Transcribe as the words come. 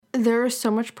there's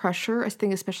so much pressure, I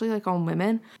think, especially like on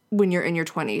women when you're in your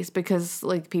 20s, because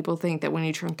like people think that when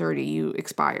you turn 30, you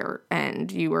expire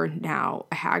and you are now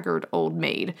a haggard old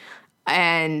maid.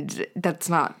 And that's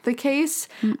not the case.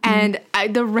 Mm-mm. And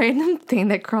the random thing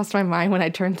that crossed my mind when I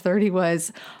turned 30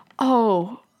 was,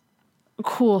 oh,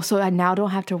 cool. So I now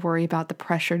don't have to worry about the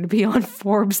pressure to be on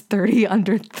Forbes 30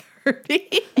 under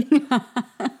 30.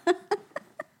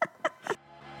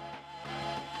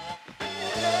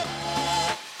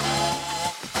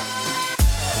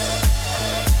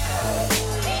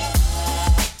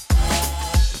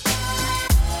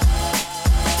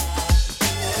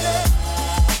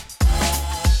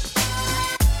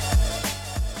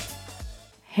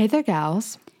 Hey there,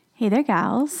 gals. Hey there,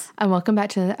 gals. And welcome back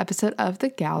to another episode of The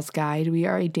Gals Guide. We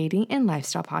are a dating and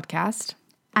lifestyle podcast.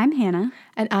 I'm Hannah.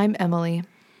 And I'm Emily.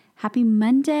 Happy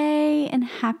Monday and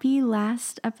happy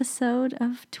last episode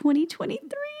of 2023.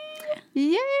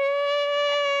 Yay!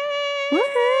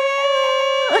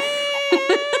 Woohoo!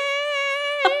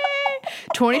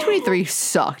 2023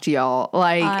 sucked, y'all.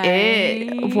 Like,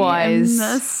 it was...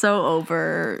 I'm so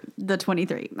over the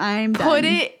 23. I'm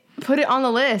done. Put it on the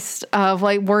list of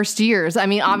like worst years. I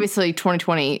mean, obviously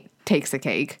 2020 takes the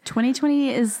cake. 2020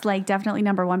 is like definitely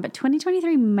number one, but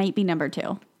 2023 might be number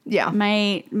two. Yeah.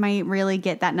 Might really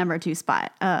get that number two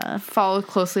spot. Followed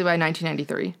closely by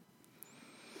 1993.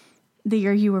 The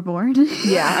year you were born?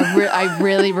 Yeah. I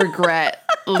really regret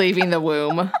leaving the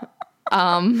womb.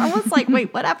 I was like,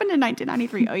 wait, what happened in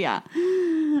 1993? Oh yeah.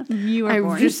 You were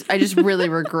born. I just really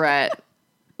regret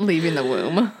leaving the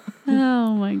womb.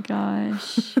 Oh my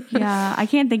gosh. Yeah, I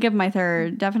can't think of my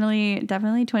third. Definitely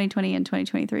 2020 and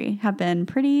 2023 have been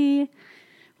pretty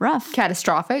rough.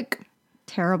 Catastrophic.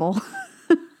 Terrible.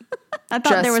 I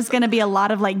thought there was going to be a lot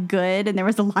of like good and there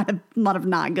was a lot of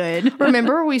not good.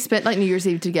 Remember we spent like New Year's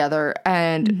Eve together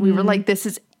and we were like, this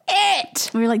is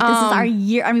it. We were like, this is our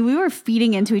year. I mean, we were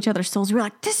feeding into each other's souls. We were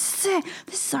like, this is it.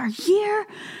 This is our year.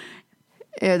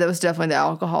 Yeah, that was definitely the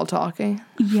alcohol talking.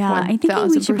 Yeah, I think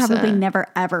we should probably never,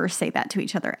 ever say that to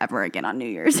each other ever again on New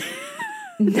Year's.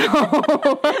 No.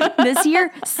 This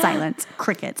year, silence,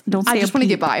 crickets. Don't say I just want to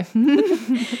get by.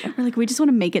 We're like, we just want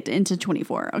to make it into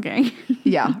 24, okay?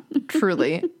 Yeah,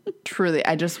 truly.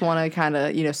 I just want to kind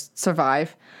of,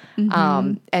 survive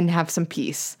and have some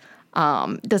peace.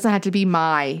 It doesn't have to be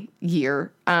my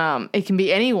year. It can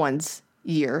be anyone's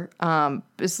year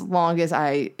as long as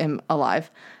I am alive.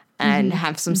 And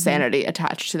have some sanity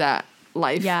attached to that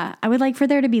life. Yeah, I would like for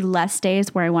there to be less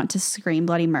days where I want to scream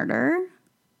bloody murder.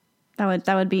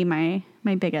 That would be my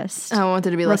biggest. I want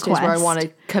there to be less days where I want to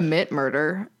commit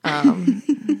murder.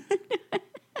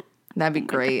 That'd be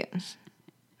great.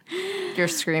 You're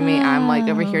screaming. I'm like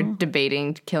over here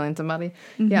debating killing somebody.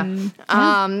 Yeah.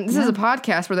 This is a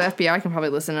podcast where the FBI can probably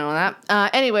listen in on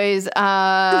that. Anyways,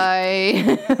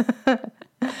 I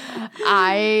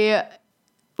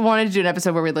wanted to do an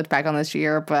episode where we looked back on this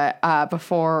year, but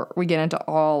before we get into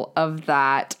all of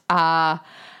that,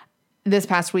 this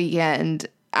past weekend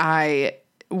I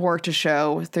worked a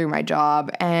show through my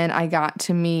job and I got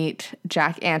to meet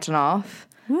Jack Antonoff,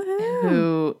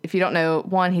 who, if you don't know,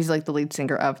 one, he's like the lead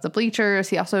singer of The Bleachers.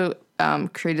 He also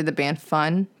created the band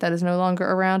Fun that is no longer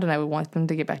around, and I would want them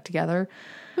to get back together.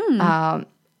 The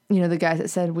guys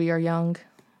that said We Are Young.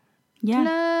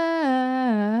 Yeah.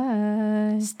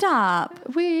 Stop.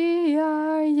 We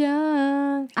are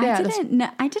young. I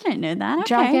didn't know that. Okay.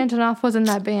 Jack Antonoff was in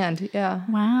that band. Yeah.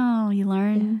 Wow. You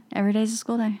learn every day's a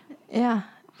school day. Yeah.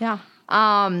 Yeah.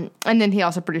 And then he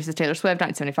also produces Taylor Swift,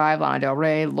 1975, Lana Del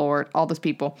Rey, Lorde, all those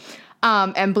people.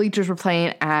 And Bleachers were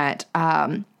playing at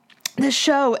this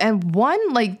show, and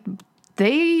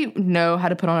they know how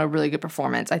to put on a really good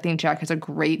performance. I think Jack has a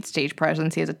great stage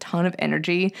presence. He has a ton of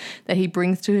energy that he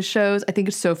brings to his shows. I think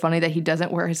it's so funny that he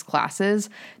doesn't wear his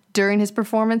glasses during his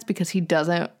performance because he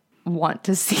doesn't want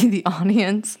to see the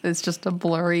audience. It's just a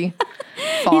blurry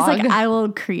fog. He's like, I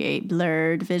will create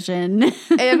blurred vision.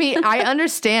 I mean, I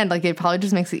understand. Like, it probably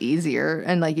just makes it easier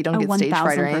and, like, you don't get stage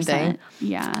fright or anything.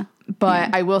 Yeah.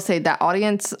 But I will say that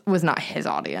audience was not his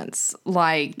audience.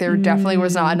 Like, there definitely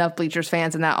was not enough Bleachers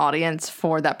fans in that audience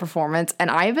for that performance. And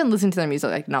I've been listening to their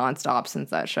music, like, nonstop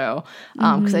since that show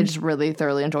because I just really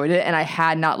thoroughly enjoyed it. And I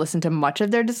had not listened to much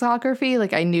of their discography.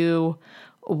 Like, I knew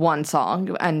one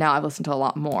song, and now I've listened to a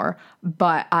lot more.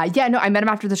 But, I met him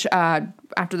after the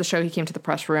show. He came to the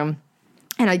press room,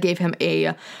 and I gave him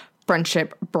a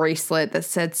friendship bracelet that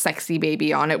said "Sexy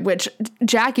Baby" on it, which,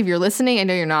 Jack, if you're listening, I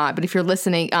know you're not, but if you're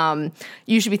listening,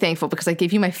 you should be thankful because I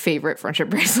gave you my favorite friendship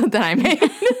bracelet that I made.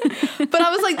 But I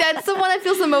was like, that's the one that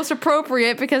feels the most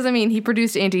appropriate because, I mean, he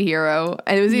produced Anti-Hero,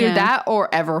 and it was either that or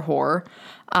Everwhore.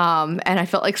 And I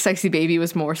felt like Sexy Baby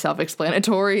was more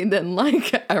self-explanatory than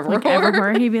like Evermore. Like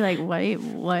Evermore, he'd be like, wait,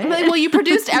 what? Like, well, you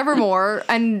produced Evermore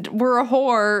and we're a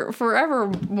whore for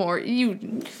Evermore.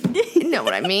 You know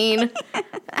what I mean.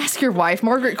 Ask your wife.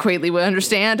 Margaret Qualley would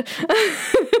understand.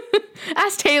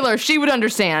 Ask Taylor. She would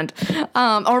understand.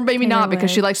 Or maybe not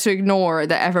because she likes to ignore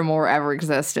that Evermore ever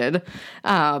existed.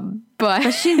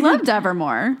 But she loved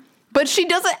Evermore. But she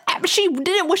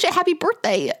didn't wish it happy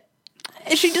birthday.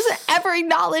 She doesn't ever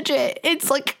acknowledge it. It's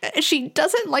like she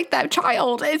doesn't like that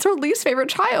child. It's her least favorite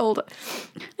child.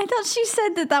 I thought she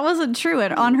said that wasn't true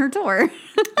on her tour.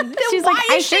 She's why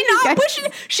like, is she not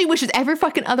wishing? She wishes every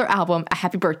fucking other album a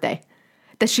happy birthday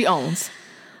that she owns.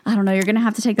 I don't know. You're gonna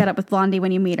have to take that up with Blondie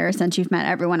when you meet her, since you've met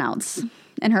everyone else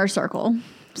in her circle.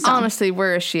 So, honestly,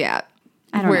 where is she at?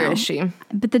 I don't know. Where is she?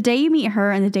 But the day you meet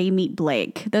her and the day you meet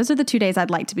Blake, those are the 2 days I'd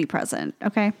like to be present.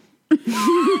 Okay.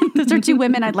 Those are 2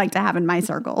 women I'd like to have in my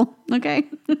circle. Okay.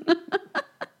 I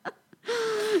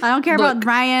don't care about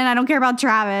Ryan. I don't care about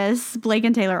Travis. Blake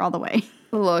and Taylor all the way.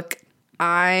 Look,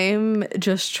 I'm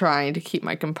just trying to keep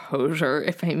my composure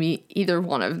if I meet either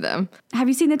one of them. Have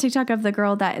you seen the TikTok of the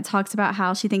girl that talks about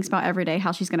how she thinks about every day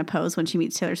how she's going to pose when she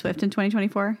meets Taylor Swift in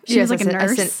 2024? She was like a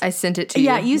nurse. I sent it to you.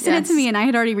 Yeah, you sent it to me and I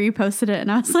had already reposted it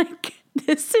and I was like,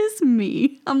 this is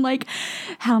me. I'm like,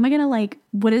 how am I going to like,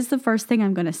 what is the first thing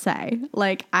I'm going to say?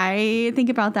 Like, I think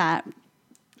about that.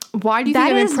 Why do you think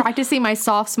I've been practicing my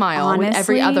soft smile honestly, with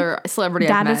every other celebrity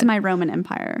I've met? That is my Roman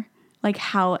Empire. Like,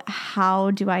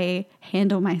 how do I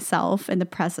handle myself in the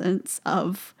presence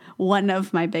of one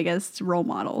of my biggest role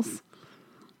models?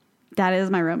 That is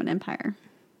my Roman Empire.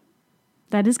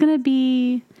 That is going to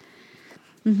be...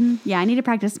 Yeah, I need to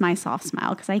practice my soft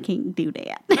smile because I can't do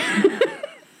that.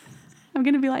 I'm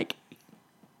going to be like...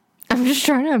 I'm just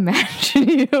trying to imagine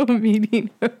you meeting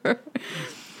her.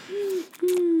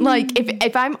 Like,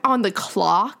 if I'm on the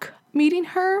clock meeting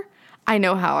her, I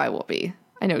know how I will be.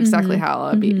 I know exactly how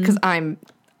I'll be because I'm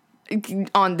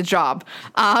on the job.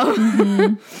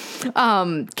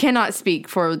 Cannot speak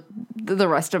for the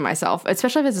rest of myself,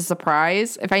 especially if it's a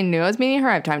surprise. If I knew I was meeting her,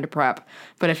 I have time to prep.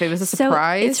 But if it was a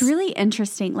surprise... So it's really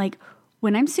interesting. Like,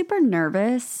 when I'm super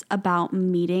nervous about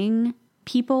meeting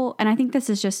people, and I think this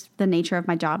is just the nature of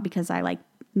my job because I, like,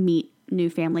 meet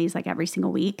new families, like, every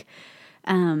single week.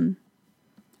 I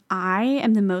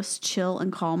am the most chill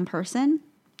and calm person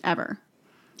ever.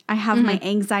 I have my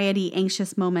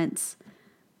anxious moments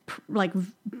like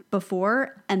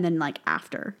before and then like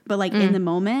after. But like in the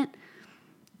moment,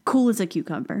 cool as a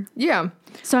cucumber. Yeah.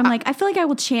 So I'm like, I feel like I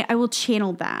will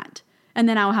channel that. And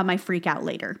then I'll have my freak out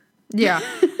later. Yeah.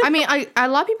 I mean, a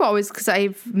lot of people always, because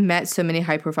I've met so many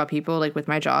high profile people, like with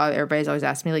my job, everybody's always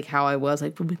asked me like how I was,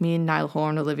 like with me and Niall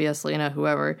Horn, Olivia, Selena,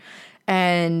 whoever.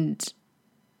 And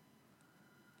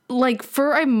like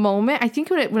for a moment, I think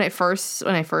when I first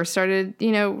started,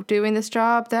 you know, doing this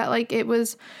job, that like it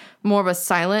was more of a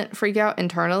silent freak out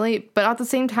internally. But at the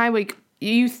same time, like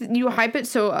you hype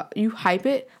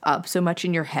it up so much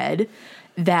in your head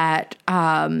that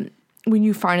when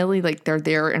you finally like they're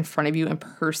there in front of you in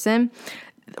person,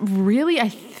 really I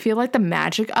feel like the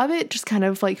magic of it just kind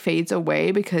of like fades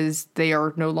away because they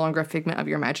are no longer a figment of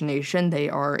your imagination. They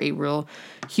are a real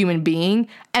human being.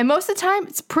 And most of the time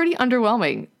it's pretty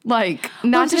underwhelming. Like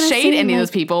not to shade any of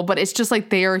those people, but it's just like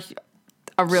they are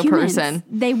a real person.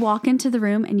 They walk into the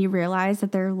room and you realize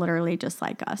that they're literally just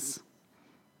like us.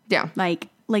 Yeah. Like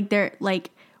they're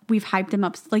like, we've hyped them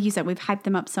up. Like you said, we've hyped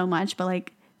them up so much, but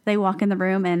like they walk in the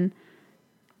room and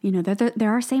you know,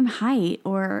 they're our same height,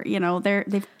 or, you know,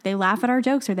 they laugh at our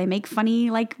jokes, or they make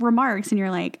funny, like, remarks, and you're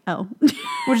like, oh.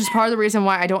 Which is part of the reason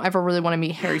why I don't ever really want to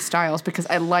meet Harry Styles, because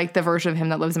I like the version of him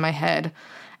that lives in my head.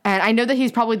 And I know that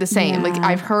he's probably the same. Yeah. Like,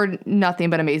 I've heard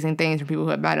nothing but amazing things from people who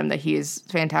have met him, that he is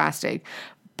fantastic.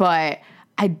 But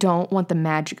I don't want the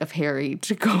magic of Harry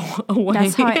to go away.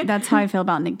 That's how I feel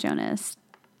about Nick Jonas.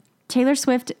 Taylor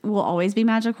Swift will always be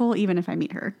magical, even if I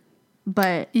meet her.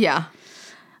 But... yeah.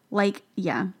 Like,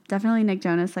 yeah, definitely Nick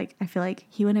Jonas. Like, I feel like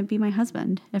he wouldn't be my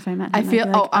husband if I met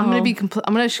him. I'm going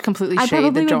to completely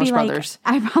shade the Jonas Brothers.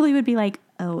 I probably would be like,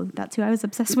 oh, that's who I was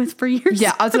obsessed with for years.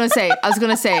 Yeah, I was going to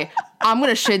say, I'm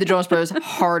going to shade the Jonas Brothers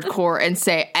hardcore and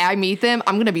say, I meet them,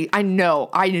 I'm going to be, I know,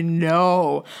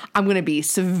 I'm going to be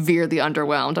severely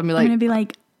underwhelmed. I'm going to be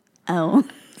like, oh.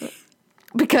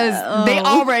 Because they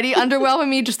already underwhelm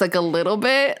me just like a little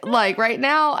bit, like right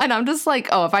now. And I'm just like,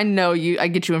 oh, if I know you, I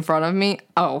get you in front of me.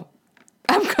 Oh,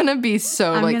 I'm going to be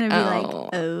so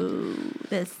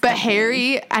this. But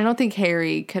Harry, I don't think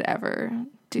Harry could ever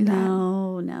do that.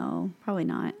 No, probably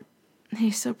not.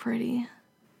 He's so pretty.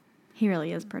 He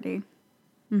really is pretty.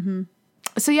 Mm-hmm.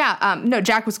 So yeah, no,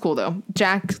 Jack was cool though.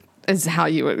 Jack is how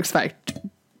you would expect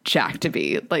Jack to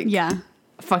be. Like, Yeah.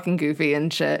 fucking goofy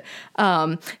and shit.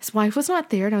 His wife was not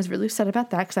there, and I was really upset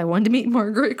about that because I wanted to meet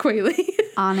Margaret Qualley.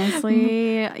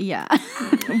 Honestly, yeah.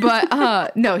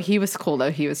 But no, he was cool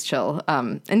though. He was chill,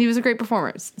 and he was a great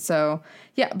performer. So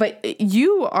yeah, but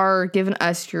you are giving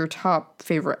us your top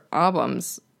favorite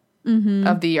albums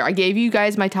of the year. I gave you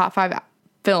guys my top 5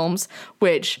 films,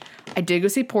 which I did go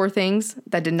see Poor Things.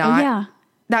 That did not. Yeah.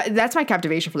 That's my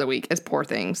captivation for the week is Poor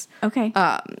Things. Okay.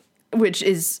 Which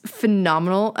is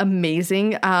phenomenal,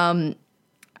 amazing.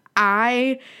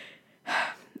 I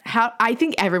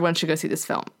think everyone should go see this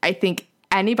film. I think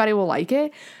anybody will like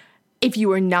it. If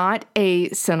you are not a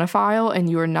cinephile and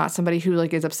you are not somebody who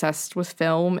like is obsessed with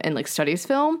film and like studies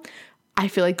film, I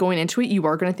feel like going into it, you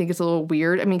are going to think it's a little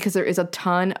weird. I mean, because there is a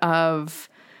ton of,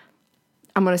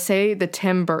 I'm going to say the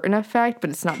Tim Burton effect, but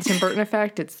it's not the Tim Burton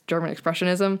effect. It's German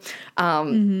expressionism.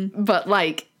 But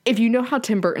like, if you know how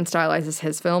Tim Burton stylizes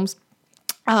his films,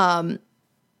 Yorgos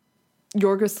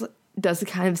does the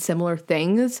kind of similar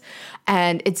things,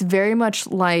 and it's very much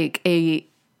like a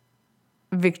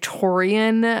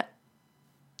Victorian.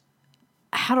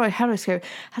 How do I describe it?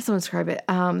 How does someone describe it?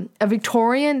 A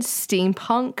Victorian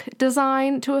steampunk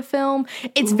design to a film.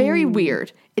 It's very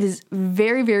weird. It is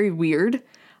very, very weird.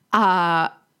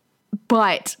 But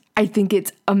I think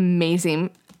it's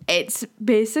amazing. It's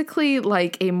basically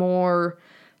like a more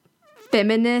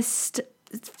feminist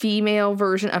female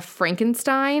version of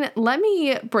Frankenstein. Let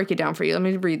me break it down for you. Let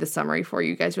me read the summary for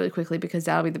you guys really quickly because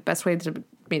that'll be the best way to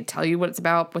me to tell you what it's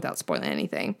about without spoiling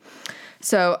anything.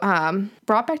 So,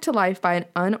 brought back to life by an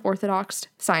unorthodox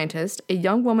scientist, a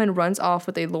young woman runs off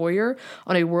with a lawyer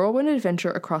on a whirlwind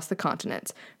adventure across the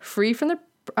continent. Free from the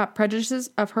prejudices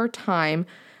of her time,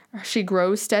 she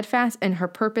grows steadfast in her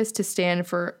purpose to stand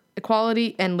for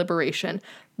equality and liberation.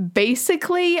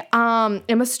 Basically,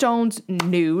 Emma Stone's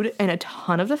nude in a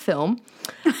ton of the film,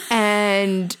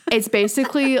 and it's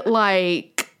basically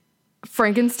like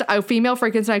Frankenstein, a female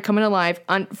Frankenstein coming alive,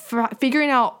 figuring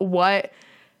out what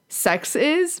sex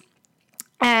is,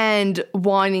 and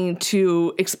wanting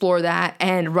to explore that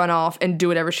and run off and do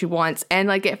whatever she wants. And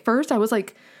like at first, I was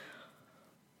like,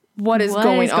 what is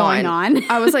going on?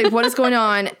 I was like, what is going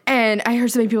on? And I heard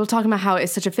so many people talking about how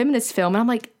it's such a feminist film, and I'm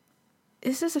like,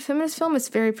 is this a feminist film? It's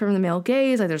very from the male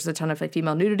gaze. Like, there's a ton of like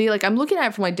female nudity. Like, I'm looking at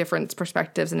it from like different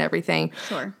perspectives and everything.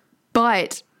 Sure.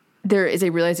 But there is a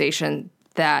realization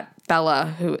that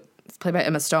Bella, who is played by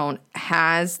Emma Stone,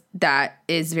 has that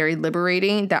is very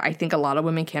liberating, that I think a lot of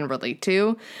women can relate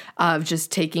to, of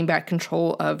just taking back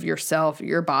control of yourself,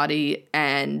 your body,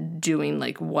 and doing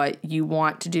like what you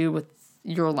want to do with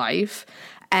your life,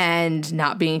 and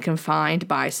not being confined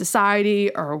by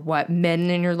society or what men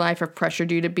in your life have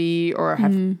pressured you to be or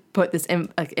have put this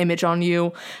image on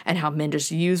you, and how men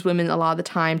just use women a lot of the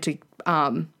time to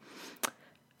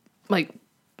like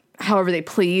however they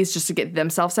please just to get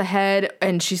themselves ahead.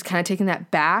 And she's kind of taking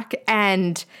that back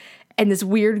and in this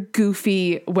weird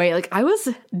goofy way. Like, I was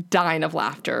dying of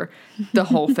laughter the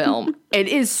whole film. It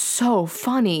is so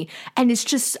funny, and it's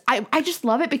just I just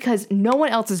love it because no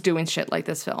one else is doing shit like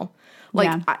this film.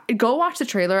 Like, go watch the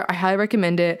trailer. I highly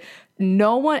recommend it.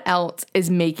 No one else is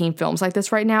making films like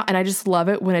this right now. And I just love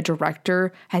it when a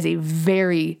director has a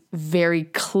very, very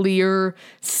clear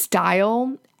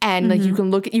style. And like you can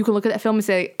look at that film and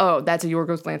say, oh, that's a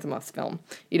Yorgos Lanthimos film.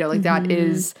 You know, like that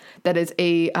is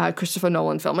a Christopher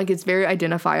Nolan film. Like, it's very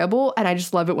identifiable. And I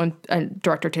just love it when a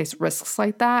director takes risks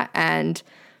like that. And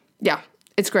yeah,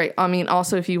 it's great. I mean,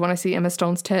 also, if you want to see Emma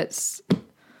Stone's tits,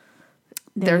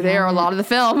 they're there a lot of the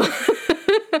film.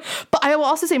 But I will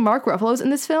also say Mark Ruffalo's in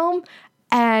this film,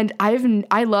 and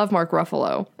I love Mark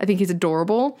Ruffalo. I think he's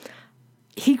adorable.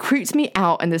 He creeps me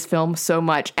out in this film so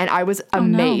much, and I was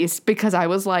amazed because I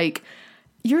was like,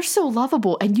 you're so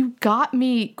lovable, and you got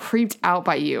me creeped out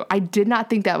by you. I did not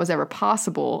think that was ever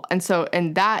possible. And so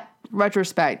in that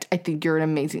retrospect, I think you're an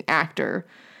amazing actor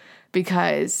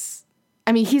because,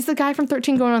 I mean, he's the guy from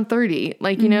 13 Going on 30.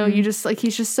 Like, you know, you just, like,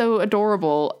 he's just so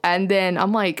adorable. And then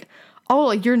I'm like, oh,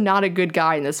 like, you're not a good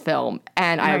guy in this film.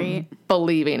 And I'm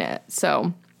believing it.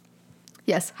 So,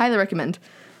 yes, highly recommend.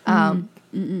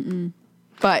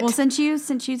 But well, since you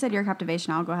said your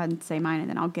captivation, I'll go ahead and say mine, and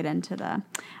then I'll get into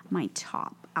my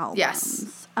top albums.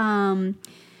 Yes.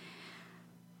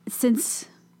 This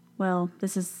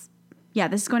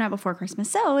is going out before Christmas.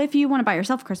 So if you want to buy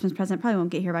yourself a Christmas present, probably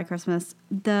won't get here by Christmas.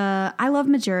 I love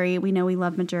Majuri. We know we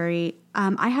love Majuri.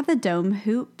 I have the Dome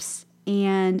hoops,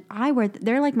 and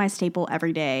they're like my staple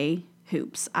everyday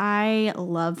hoops. I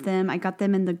love them. I got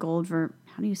them in the gold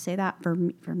do you say that?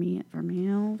 Vermeil? I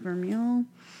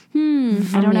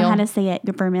don't know how to say it.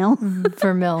 Vermeil.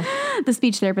 Vermeil. The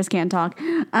speech therapist can't talk.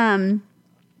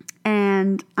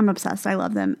 And I'm obsessed. I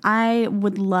love them. I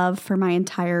would love for my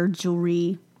entire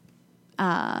jewelry,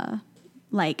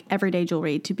 like everyday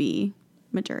jewelry, to be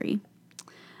Mejuri.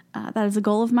 That is a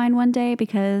goal of mine one day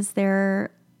because their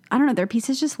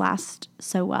pieces just last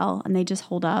so well and they just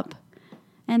hold up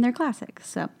and they're classic.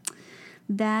 So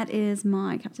that is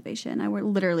my captivation. I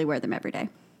literally wear them every day.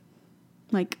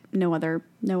 Like no other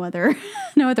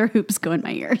hoops go in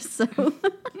my ears. So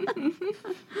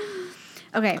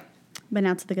okay, but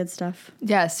now to the good stuff.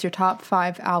 Yes, your top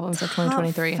 5 albums of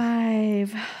 2023. Top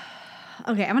 5.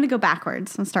 Okay, I'm gonna go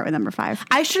backwards. I'll start with number 5.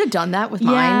 I should have done that with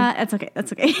mine. Yeah, that's okay.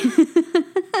 That's okay.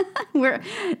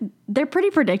 They're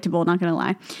pretty predictable, not gonna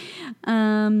lie.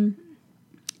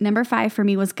 Number 5 for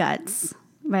me was Guts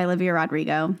by Olivia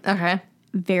Rodrigo. Okay.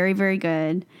 Very, very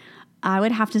good. I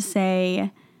would have to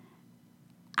say,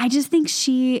 I just think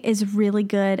she is really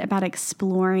good about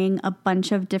exploring a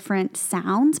bunch of different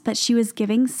sounds, but she was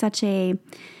giving such a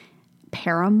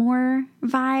Paramore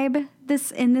vibe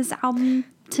in this album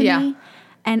to me.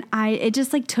 And it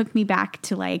just like took me back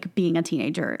to like being a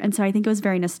teenager. And so I think it was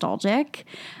very nostalgic.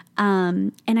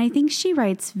 And I think she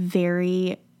writes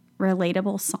very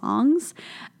relatable songs.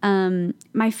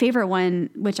 My favorite one,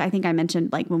 which I think I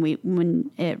mentioned like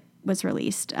when it was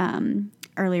released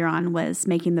earlier on, was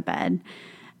Making the Bed.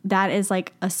 That is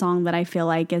like a song that I feel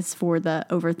like is for the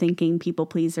overthinking people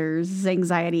pleasers,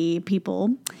 anxiety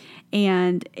people.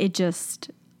 And it just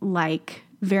like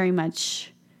very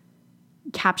much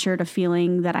captured a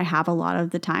feeling that I have a lot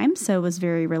of the time. So it was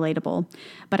very relatable.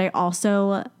 But I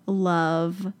also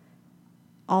love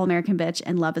All American Bitch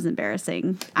and Love is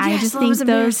Embarrassing. I just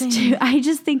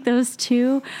think those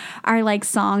two are like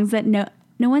songs that no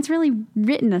one's really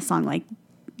written a song like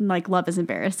Love is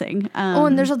Embarrassing.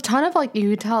 And there's a ton of like,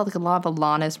 you could tell like a lot of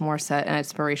Alanis Morissette and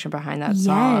inspiration behind that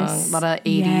song. A lot of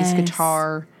 80s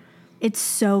guitar. It's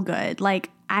so good. Like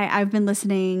I've been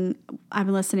listening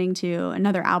to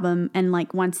another album, and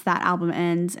like once that album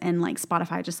ends and like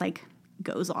Spotify just like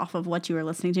goes off of what you were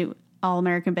listening to, All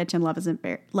American Bitch and Love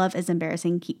is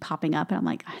Embarrassing keep popping up, and I'm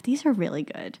like, these are really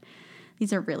good.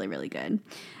 These are really, really good.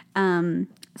 So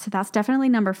that's definitely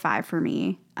number 5 for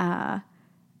me.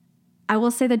 I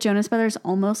will say the Jonas Brothers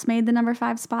almost made the number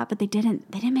 5 spot, but they didn't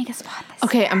make a spot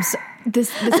this year.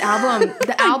 This album,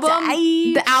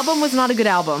 the album was not a good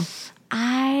album.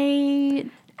 I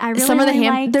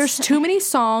really there's too many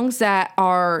songs that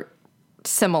are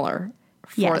similar.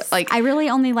 I really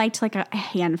only liked like a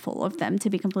handful of them, to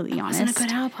be completely honest. It wasn't a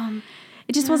good album.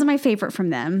 It just wasn't my favorite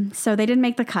from them. So they didn't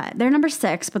make the cut. They're number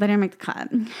 6, but they didn't make the cut.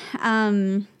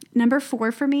 Number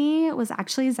 4 for me was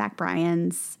actually Zach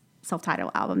Bryan's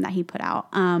self-titled album that he put out,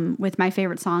 with my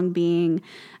favorite song being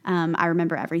I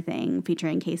Remember Everything,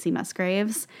 featuring Casey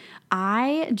Musgraves.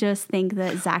 I just think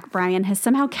that Zach Bryan has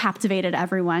somehow captivated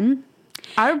everyone.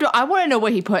 I want to know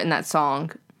what he put in that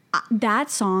song. That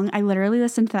song, I literally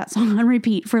listened to that song on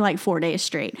repeat for like 4 days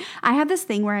straight. I have this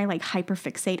thing where I like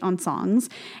hyperfixate on songs,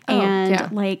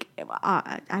 and like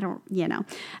I don't,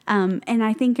 and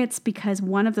I think it's because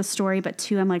one of the story, but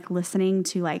 2, I'm like listening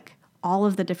to like all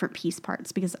of the different piece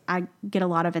parts, because I get a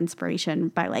lot of inspiration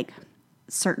by like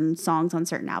certain songs on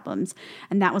certain albums,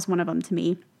 and that was one of them to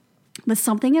me. But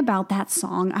something about that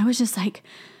song, I was just like,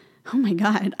 oh my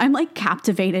God, I'm like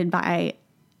captivated by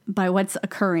what's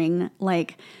occurring,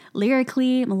 like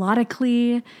lyrically,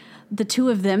 melodically. The 2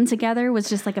 of them together was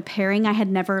just like a pairing I had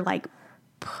never like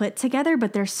put together,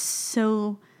 but they're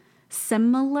so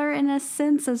similar in a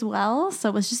sense as well. So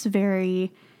it was just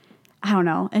very, I don't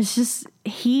know. It's just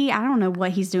I don't know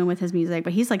what he's doing with his music,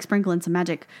 but he's like sprinkling some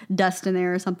magic dust in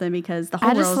there or something, because the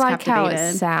whole world's captivated. How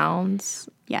it sounds.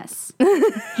 Yes.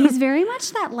 He's very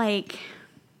much that like.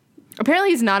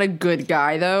 Apparently he's not a good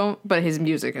guy though, but his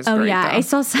music is great. Oh yeah, though. I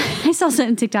saw something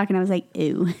on TikTok and I was like,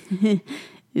 ew,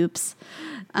 oops.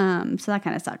 So that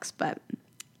kind of sucks, but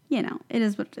it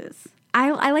is what it is.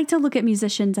 I like to look at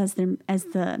musicians I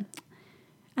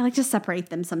like to separate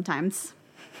them sometimes.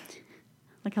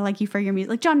 Like I like you for your music,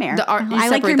 like John Mayer. I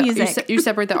like your music. You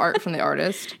separate the art from the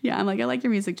artist. Yeah, I'm like, I like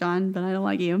your music, John, but I don't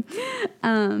like you.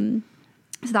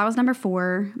 So that was number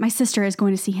 4. My sister is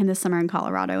going to see him this summer in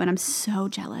Colorado, and I'm so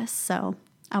jealous. So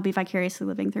I'll be vicariously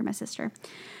living through my sister.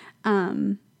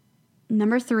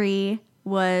 Number 3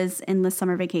 was Endless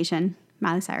Summer Vacation,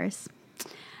 Miley Cyrus.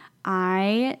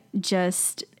 Miley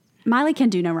can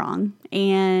do no wrong.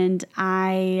 And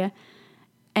I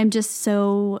am just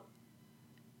so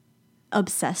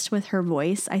obsessed with her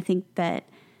voice. I think that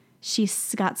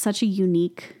she's got such a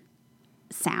unique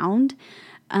sound.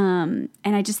 And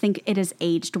I just think it has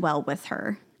aged well with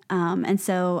her. And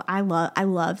so I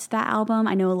loved that album.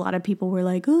 I know a lot of people were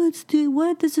like, "Oh,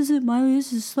 this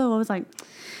is slow." I was like,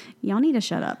 y'all need to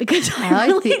shut up because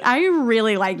I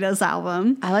really like this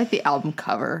album. I like the album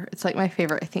cover. It's like my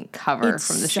favorite, I think, cover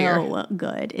from this year. It's so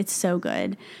good. It's so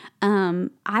good.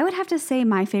 I would have to say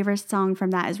my favorite song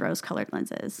from that is Rose Colored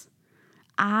Lenses.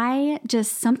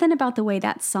 Something about the way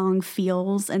that song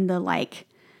feels and the like,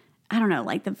 I don't know,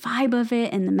 like the vibe of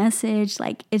it and the message.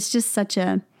 Like it's just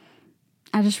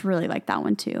I just really like that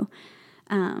one too.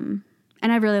 And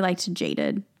I really liked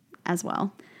Jaded as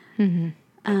well.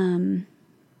 Mm-hmm.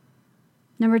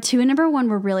 Number 2 and number 1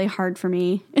 were really hard for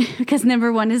me because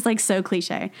number 1 is like so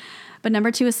cliche. But number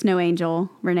 2 is Snow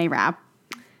Angel, Renee Rapp.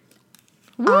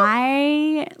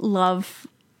 I love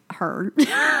her.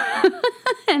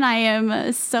 And I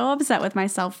am so upset with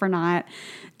myself for not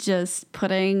just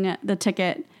putting the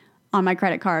ticket on my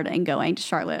credit card and going to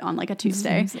Charlotte on like a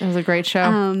Tuesday. It was a great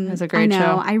show. It was a great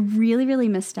show. I really, really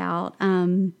missed out.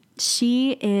 I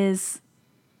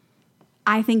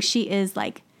think she is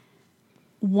like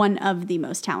one of the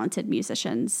most talented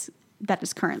musicians that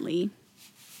is currently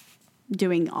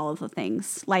doing all of the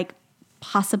things, like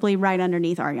possibly right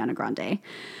underneath Ariana Grande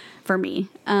for me.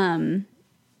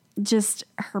 Just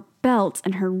her belt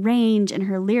and her range and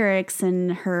her lyrics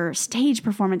and her stage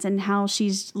performance and how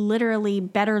she's literally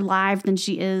better live than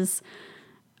she is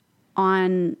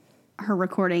on her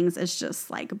recordings is just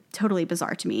like totally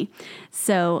bizarre to me.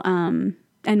 So,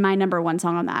 and my number 1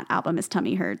 song on that album is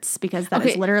Tummy Hurts because that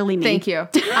is literally me. Thank you.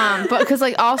 But because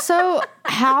like also,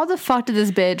 how the fuck did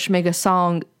this bitch make a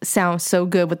song sound so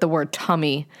good with the word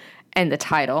tummy and the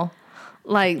title?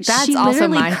 Like that's she also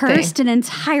literally my cursed thing. an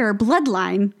entire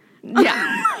bloodline.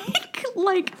 Yeah.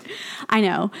 like I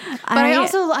know. But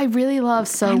I really love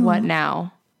So What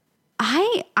Now.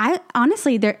 I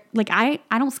honestly, I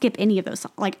don't skip any of those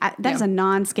songs. Like that's a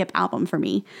non-skip album for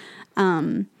me.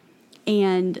 And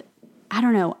I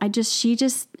don't know.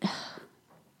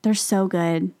 They're so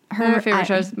good. One of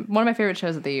my favorite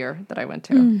shows of the year that I went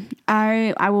to.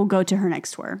 I will go to her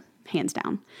next tour, hands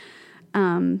down.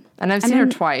 And I've seen her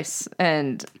twice,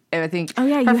 and I think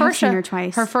you have seen her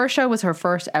twice. Her first show was her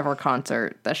first ever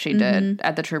concert that she did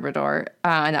at the Troubadour,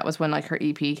 and that was when like her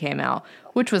EP came out,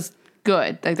 which was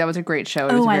good. Like that was a great show.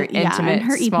 It was a very intimate, and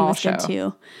her EP small was show good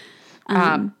too.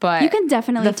 But you can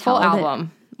definitely the full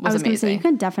album was amazing. Say, you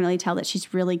can definitely tell that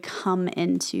she's really come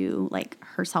into like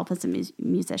herself as a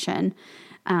musician,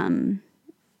 and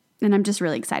I'm just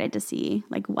really excited to see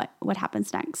like what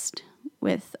happens next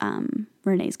with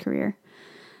Renee's career.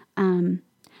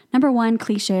 Number 1,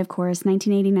 cliche, of course,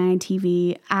 1989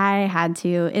 TV. I had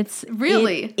to. It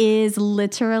is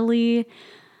literally.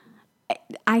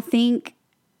 I think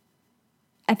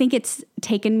it's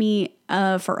taken me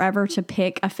forever to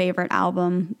pick a favorite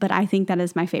album, but I think that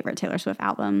is my favorite Taylor Swift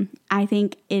album. I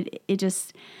think it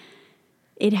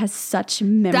has such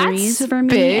memories for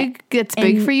me. It's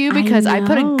big for you because I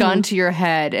put a gun to your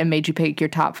head and made you pick your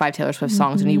top 5 Taylor Swift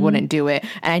songs and you wouldn't do it.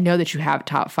 And I know that you have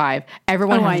top 5.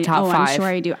 Everyone has a top 5. I'm sure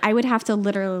I do. I would have to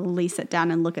literally sit down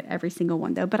and look at every single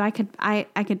one though, but I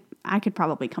could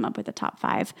probably come up with a top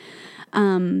 5.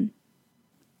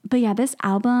 But yeah, this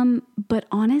album, but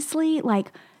honestly,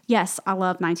 like, yes, I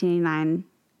love 1989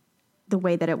 the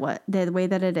way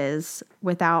that it is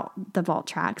without the vault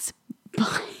tracks.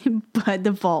 But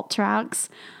the vault tracks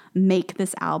make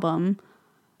this album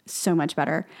so much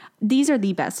better. These are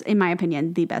the best, in my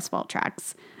opinion, the best vault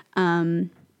tracks. I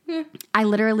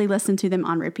literally listen to them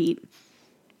on repeat,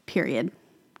 period.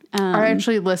 I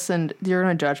actually listened. You're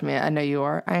going to judge me. I know you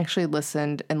are. I actually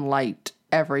listened and liked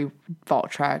every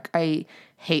vault track. I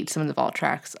hate some of the vault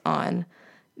tracks on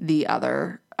the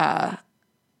other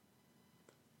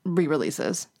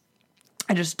re-releases.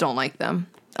 I just don't like them.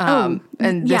 And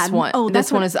this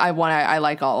one is I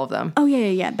like all of them. Oh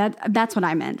yeah. That's what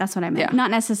I meant. Yeah. Not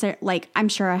necessarily like I'm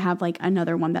sure I have like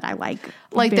another one that I like.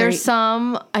 Like there's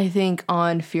some I think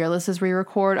on Fearless's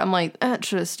re-record. I'm like it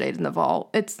should have stayed in the vault.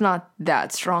 It's not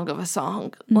that strong of a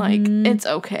song. Like it's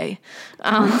okay.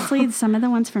 Honestly, some of the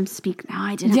ones from Speak Now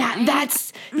I didn't.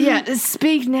 Yeah,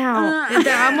 Speak Now.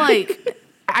 I'm like.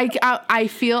 I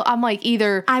feel I'm like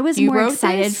either I was more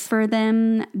excited for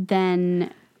them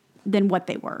than what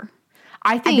they were.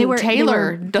 I think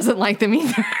Taylor doesn't like them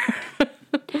either.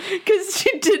 Because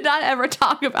she did not ever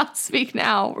talk about Speak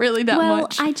Now really that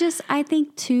much. I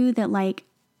think too that like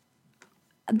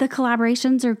the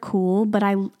collaborations are cool, but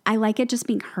I like it just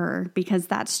being her because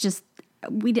that's just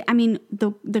the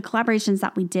collaborations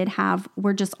that we did have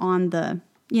were just on the,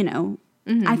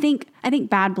 I think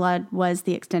Bad Blood was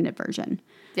the extended version.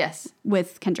 Yes.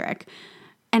 With Kendrick.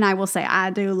 And I will say, I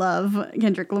do love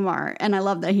Kendrick Lamar, and I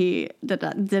love that he did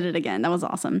it again. That was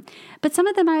awesome. But some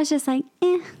of them I was just like,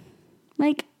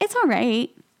 like it's all right.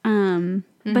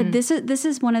 But this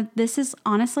is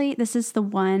honestly the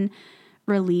one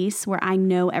release where I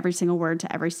know every single word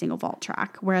to every single vault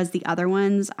track. Whereas the other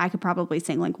ones, I could probably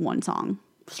sing like one song,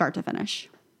 start to finish.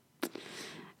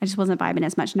 I just wasn't vibing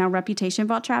as much. Now, Reputation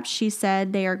Vault Trap, she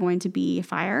said they are going to be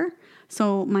fire.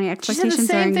 So my expectations she said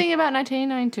the same thing about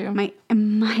 1989 too.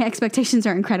 My expectations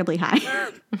are incredibly high.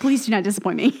 Please do not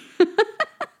disappoint me.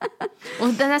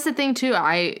 Well, then that's the thing too.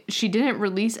 She didn't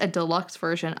release a deluxe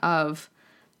version of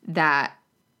that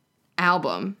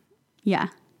album. Yeah.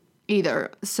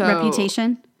 Either. So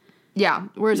Reputation. Yeah.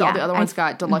 Whereas all the other ones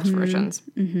got deluxe versions.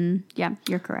 Mm-hmm. Yeah,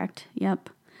 you're correct. Yep.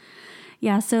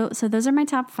 Yeah. So those are my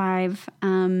top 5.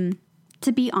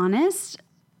 To be honest,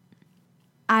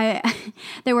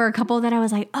 there were a couple that I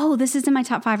was like, oh, this is in my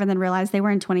top 5, and then realized they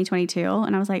were in 2022,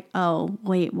 and I was like, oh,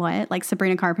 wait, what? Like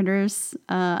Sabrina Carpenter's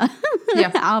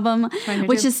album,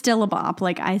 which is still a bop.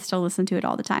 Like I still listen to it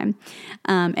all the time.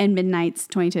 And Midnight's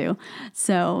 22.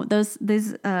 So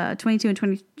these 22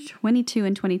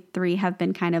 and 23 have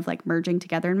been kind of like merging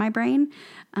together in my brain.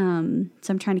 So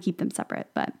I'm trying to keep them separate.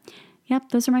 But yep,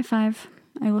 those are my 5.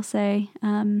 I will say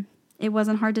it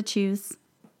wasn't hard to choose.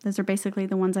 Those are basically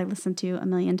the ones I listened to a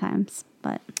million times.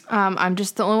 But I'm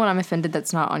just the only one I'm offended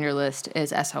that's not on your list is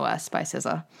SOS by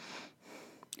SZA.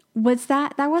 Was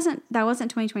that wasn't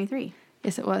 2023?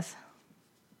 Yes, it was.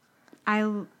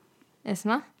 It's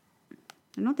not?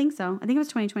 I don't think so. I think it was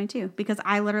 2022 because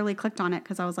I literally clicked on it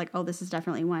because I was like, oh, this is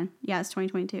definitely one. Yeah, it's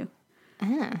 2022.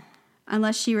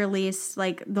 Unless she released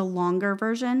like the longer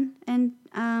version, and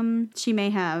she may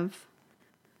have.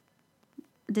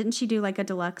 Didn't she do like a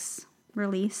deluxe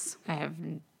release? I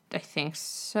think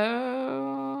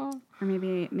so. Or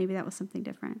maybe that was something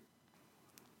different.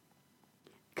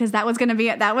 Because that was gonna be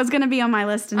on my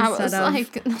list instead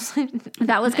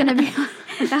that was gonna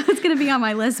be on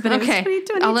my list, but okay. It was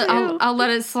 2022. I'll let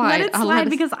it slide. Let it slide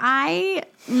because I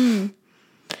will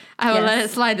let it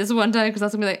slide this one time because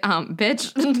that's gonna be like,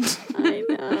 bitch. I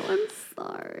know. I'm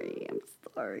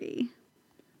sorry.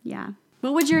 Yeah.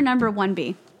 What would your number 1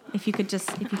 be? If you could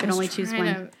only choose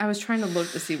one. I was trying to look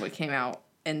to see what came out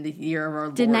in the year of our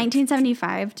Lord. Did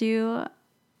 1975 do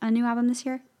a new album this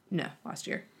year? No, last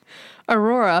year.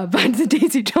 Aurora by the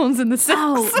Daisy Jones and the Six.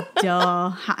 Oh,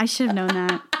 duh. I should have known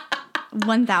that.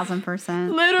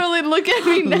 1,000%. Literally, look at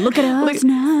me now. Look at us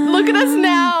now. Look at us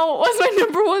now. Was my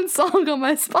number 1 song on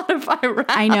my Spotify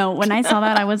Wrapped. I know. When I saw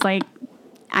that, I was like,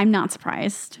 I'm not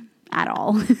surprised at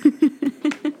all.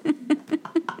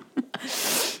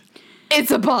 It's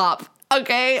a bop.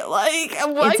 Okay, like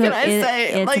what can I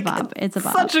say? It's like, a bop. It's a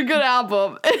bop. Such a good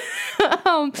album.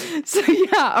 So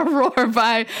yeah, Aurora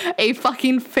by a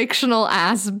fucking fictional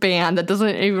ass band that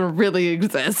doesn't even really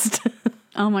exist.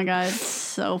 Oh my god, it's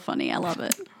so funny. I love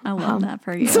it. I love that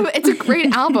for you. So it's a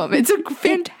great album. It's a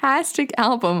fantastic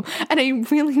album, and I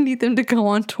really need them to go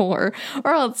on tour,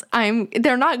 or else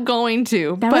they're not going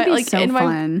to. That would be so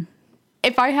fun.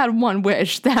 If I had one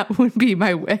wish, that would be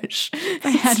my wish. I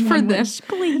had for them, wish,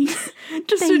 please.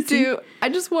 I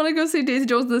just want to go see Daisy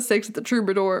Jones and the Six at the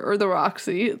Troubadour or the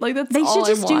Roxy. Like that's they all should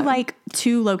just I want. do like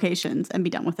 2 locations and be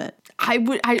done with it.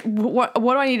 What do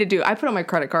I need to do? I put on my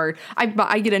credit card. I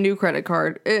get a new credit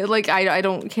card. I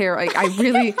don't care. I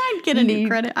really I'd get a new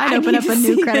credit. I'd open up a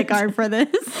new credit card for this.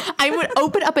 I would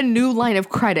open up a new line of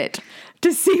credit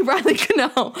to see Riley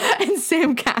Cano and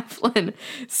Sam Claflin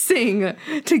sing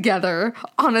together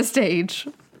on a stage.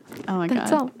 Oh my god.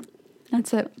 That's all.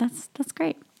 That's it. That's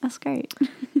great. That's great.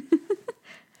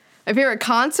 My favorite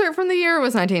concert from the year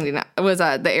was 1989. Was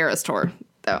the Eras tour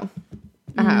though.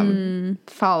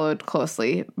 Followed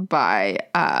closely by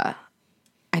I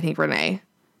think Renee.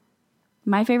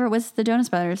 My favorite was the Jonas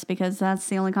Brothers because that's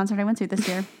the only concert I went to this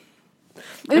year.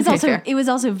 It was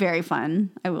also very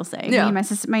fun, I will say. Yeah.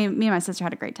 Me and my sister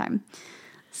had a great time.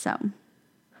 So,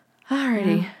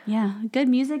 alrighty. Yeah. Good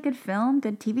music, good film,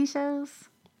 good TV shows.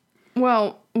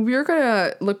 Well, we're going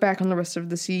to look back on the rest of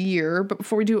this year, but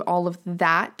before we do all of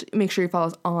that, make sure you follow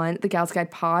us on The Gals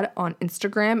Guide Pod on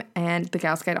Instagram and The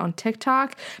Gals Guide on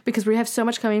TikTok, because we have so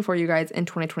much coming for you guys in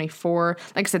 2024.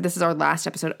 Like I said, this is our last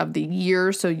episode of the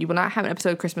year, so you will not have an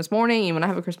episode Christmas morning, you will not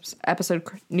have a Christmas episode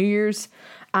New Year's,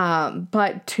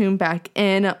 but tune back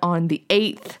in on the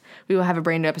 8th. We will have a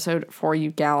brand new episode for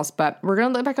you gals, but we're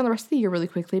going to look back on the rest of the year really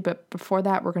quickly, but before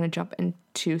that, we're going to jump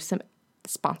into some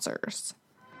sponsors.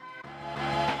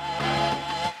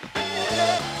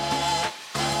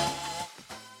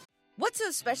 What's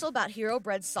so special about Hero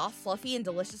Bread's soft, fluffy, and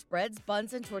delicious breads,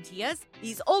 buns, and tortillas?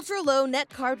 These ultra-low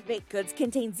net-carb baked goods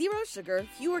contain zero sugar,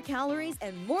 fewer calories,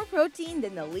 and more protein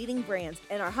than the leading brands,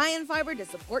 and are high in fiber to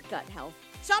support gut health.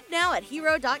 Shop now at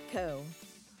hero.co.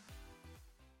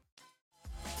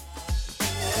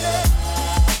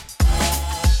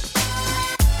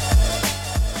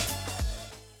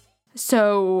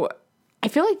 So I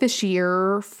feel like this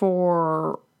year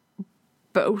for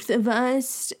both of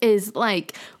us is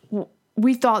like,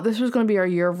 we thought this was going to be our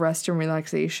year of rest and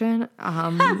relaxation.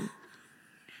 I'm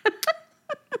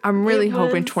really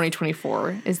hoping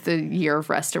 2024 is the year of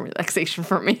rest and relaxation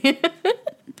for me.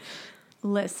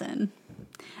 Listen,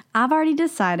 I've already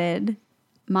decided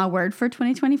my word for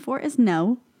 2024 is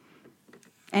no.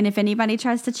 And if anybody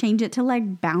tries to change it to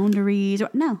like boundaries,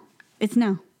 no, it's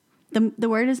no. The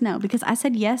word is no, because I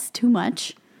said yes too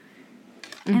much.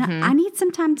 And I need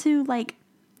some time to like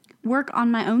work on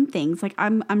my own things. Like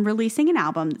I'm releasing an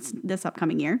album this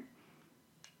upcoming year.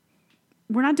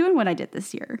 We're not doing what I did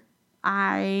this year.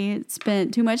 I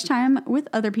spent too much time with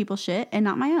other people's shit and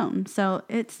not my own. So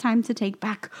it's time to take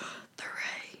back the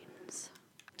reins.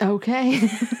 Okay.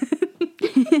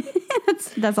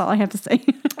 That's all I have to say.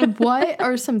 What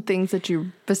are some things that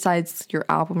you, besides your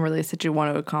album release, that you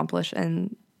want to accomplish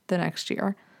in the next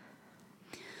year?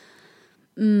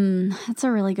 That's a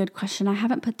really good question. I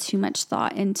haven't put too much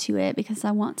thought into it because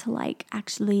I want to like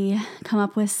actually come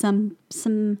up with some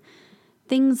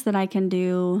things that I can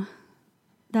do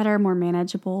that are more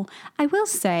manageable. I will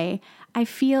say, I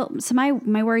feel, so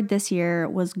my word this year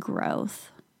was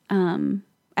growth.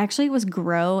 Actually it was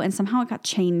grow, and somehow it got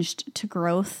changed to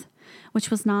growth, which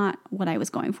was not what I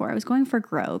was going for. I was going for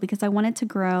grow because I wanted to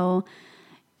grow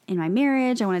in my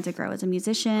marriage. I wanted to grow as a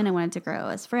musician. I wanted to grow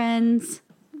as friends,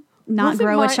 not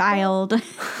grow a child.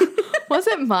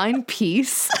 Wasn't mine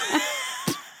peace?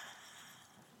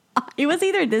 It was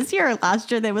either this year or last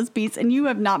year that was peace, and you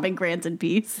have not been granted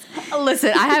peace.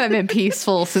 Listen, I haven't been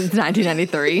peaceful since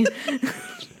 1993.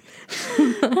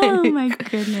 Oh my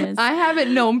goodness. I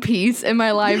haven't known peace in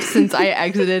my life since I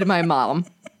exited my mom.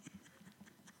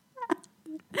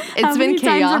 It's been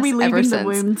chaos are we leaving ever the since.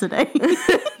 womb today?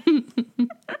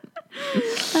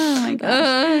 Oh my gosh.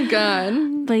 Oh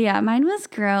God. But yeah, mine was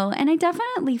grow. And I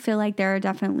definitely feel like there are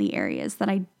definitely areas that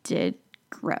I did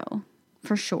grow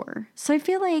for sure. So I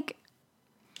feel like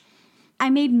I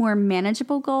made more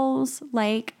manageable goals.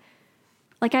 Like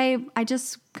I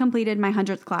just completed my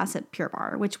 100th class at Pure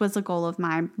Barre, which was a goal of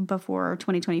mine before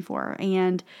 2024.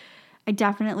 And I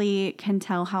definitely can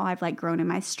tell how I've like grown in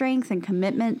my strength and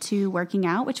commitment to working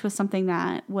out, which was something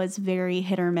that was very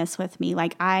hit or miss with me.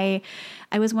 Like I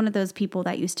was one of those people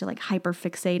that used to like hyper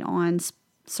fixate on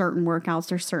certain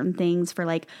workouts or certain things for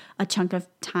like a chunk of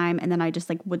time, and then I just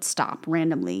like would stop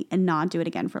randomly and not do it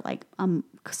again for like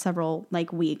several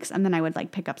like weeks, and then I would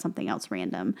like pick up something else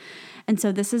random. And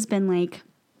so this has been like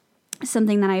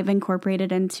something that I've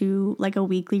incorporated into like a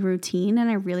weekly routine, and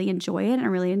I really enjoy it. And I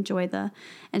really enjoy the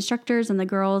instructors and the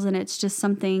girls. And it's just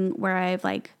something where I've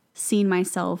like seen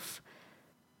myself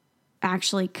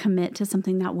actually commit to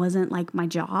something that wasn't like my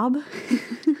job.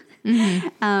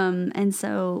 And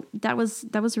so that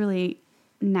was really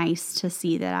nice to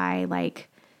see that I like,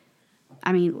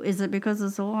 I mean, is it because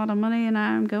it's a lot of money and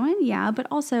I'm going? Yeah. But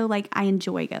also like I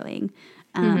enjoy going.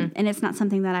 And it's not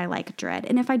something that I like dread.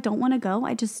 And if I don't want to go,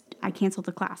 I cancel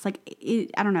the class. Like,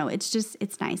 I don't know.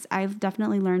 It's nice. I've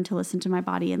definitely learned to listen to my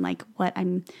body and like what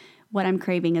I'm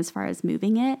craving as far as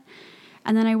moving it.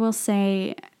 And then I will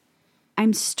say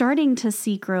I'm starting to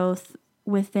see growth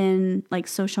within like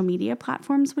social media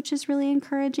platforms, which is really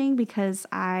encouraging because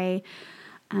I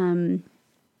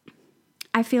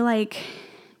feel like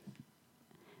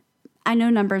I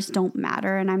know numbers don't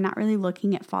matter, and I'm not really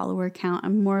looking at follower count.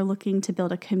 I'm more looking to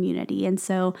build a community. And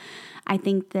so I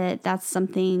think that that's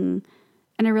something,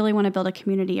 and I really want to build a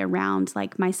community around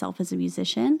like myself as a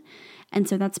musician. And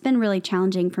so that's been really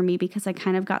challenging for me because I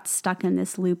kind of got stuck in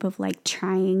this loop of like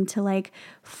trying to like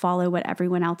follow what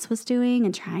everyone else was doing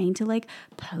and trying to like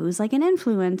pose like an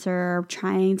influencer, or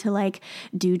trying to like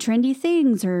do trendy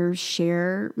things or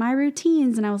share my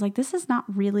routines. And I was like, this is not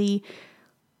really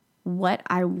what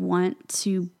I want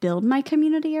to build my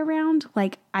community around.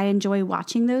 Like I enjoy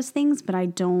watching those things, but I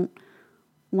don't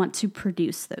want to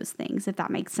produce those things, if that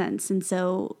makes sense. And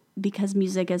so because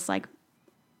music is like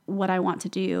what I want to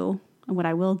do and what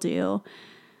I will do,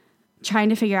 trying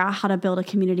to figure out how to build a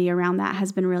community around that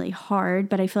has been really hard,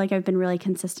 but I feel like I've been really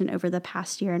consistent over the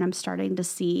past year, and I'm starting to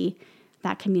see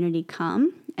that community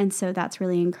come. And so that's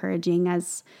really encouraging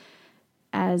as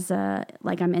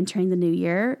like I'm entering the new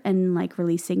year and like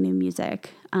releasing new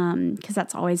music. Cause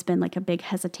that's always been like a big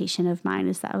hesitation of mine,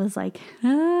 is that I was like,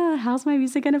 how's my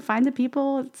music going to find the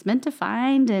people it's meant to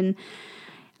find? And,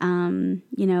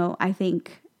 you know, I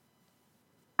think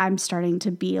I'm starting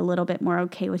to be a little bit more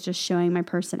okay with just showing my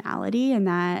personality, and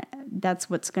that's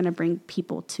what's going to bring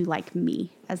people to like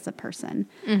me as a person.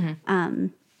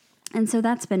 And so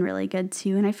that's been really good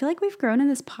too. And I feel like we've grown in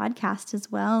this podcast as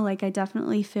well. Like I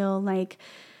definitely feel like,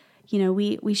 you know,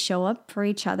 we show up for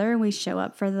each other and we show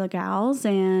up for the gals,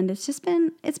 and it's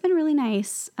been really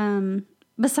nice.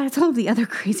 Besides all of the other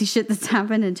crazy shit that's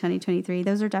happened in 2023,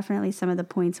 those are definitely some of the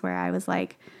points where I was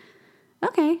like,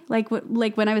 okay, like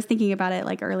when I was thinking about it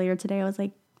like earlier today, I was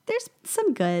like, there's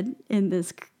some good in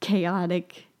this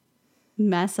chaotic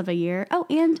mess of a year. Oh,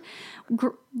 and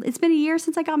it's been a year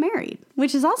since I got married,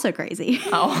 which is also crazy.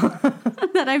 Oh,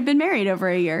 that I've been married over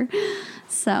a year.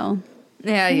 So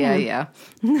yeah.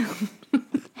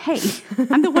 Hey,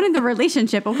 I'm the one in the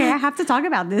relationship. Okay, I have to talk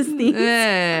about this thing.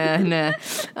 Nah.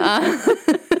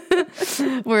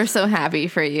 We're so happy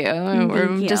for you.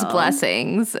 We're you. just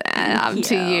blessings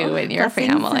to you and your Blessings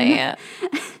family.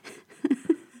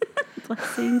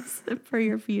 Blessings for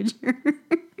your future.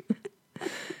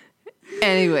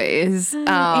 Anyways,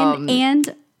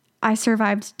 and I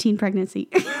survived teen pregnancy.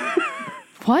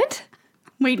 what?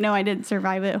 Wait, no, I didn't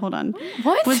survive it. Hold on.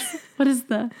 What?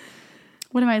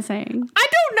 What am I saying? I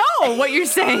don't know what you're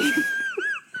saying.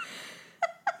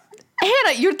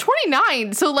 Hannah, you're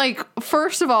 29. So, like,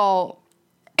 first of all,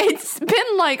 it's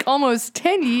been like almost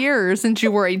 10 years since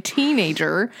you were a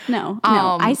teenager. No.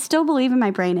 I still believe in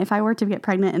my brain, if I were to get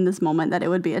pregnant in this moment, that it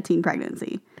would be a teen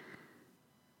pregnancy.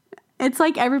 It's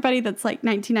like everybody that's like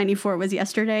 1994 was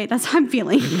yesterday. That's how I'm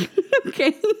feeling.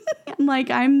 Okay. I'm like,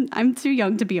 I'm too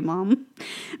young to be a mom.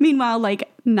 Meanwhile, like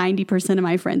 90% of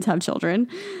my friends have children.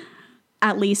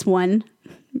 At least one.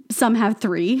 Some have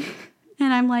 3.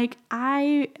 And I'm like,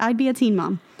 I'd be a teen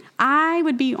mom. I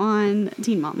would be on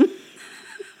teen mom.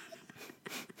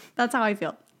 That's how I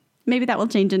feel. Maybe that will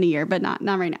change in a year, but not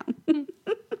right now.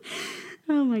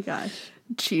 Oh my gosh.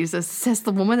 Jesus, says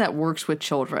the woman that works with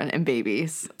children and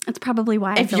babies. That's probably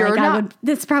why If you're not-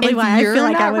 That's probably if why I you're feel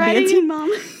like I not would ready- be a teen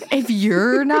mom. If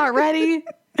you're not ready,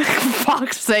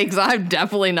 fuck's sakes, I'm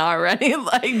definitely not ready.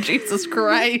 Like, Jesus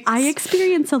Christ. I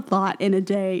experience a lot in a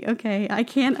day. Okay, I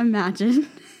can't imagine.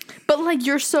 But, like,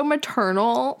 you're so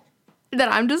maternal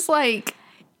that I'm just like,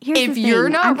 Here's if the you're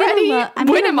thing. not I'm gonna ready, I'm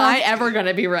when gonna am love- I ever going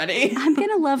to be ready? I'm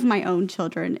gonna love my own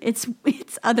children. It's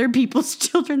other people's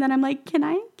children that I'm like, can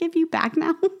I give you back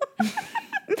now?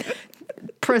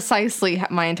 Precisely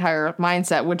my entire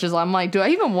mindset, which is I'm like, do I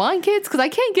even want kids? Because I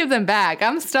can't give them back.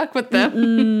 I'm stuck with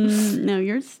them. No,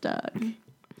 you're stuck.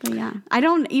 But yeah, I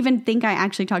don't even think I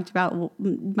actually talked about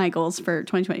my goals for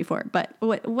 2024. But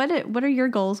what are your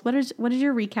goals? What is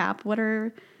your recap? What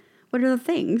are the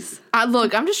things?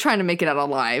 Look, I'm just trying to make it out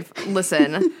alive.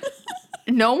 Listen,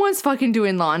 no one's fucking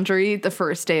doing laundry the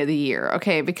first day of the year,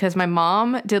 okay? Because my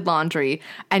mom did laundry,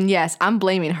 and yes, I'm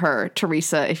blaming her,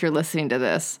 Teresa, if you're listening to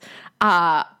this.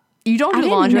 You don't do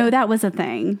laundry. I didn't know that was a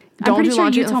thing. Don't I'm pretty do sure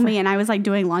laundry you told me, and I was like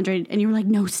doing laundry, and you were like,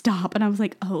 "No, stop!" And I was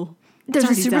like, "Oh,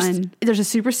 There's done." there's a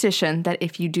superstition that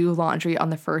if you do laundry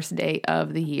on the first day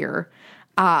of the year,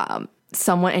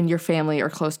 someone in your family or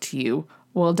close to you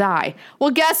will die.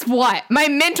 Well, guess what? My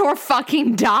mentor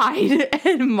fucking died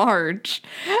in March,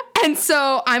 and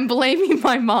so I'm blaming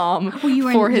my mom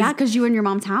because you were in your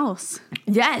mom's house.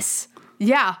 Yes,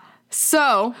 yeah.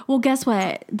 So, well, guess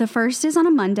what? The first is on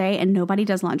a Monday, and nobody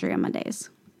does laundry on Mondays.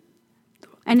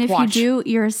 And if Watch. you do,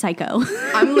 you're a psycho.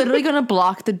 I'm literally going to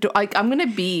block the door. Like, I'm going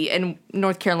to be in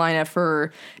North Carolina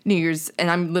for New Year's,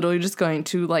 and I'm literally just going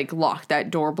to, like, lock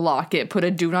that door, block it, put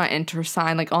a do not enter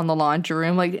sign, like, on the laundry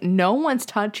room. Like, no one's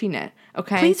touching it,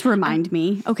 okay? Please remind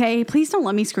me, okay? Please don't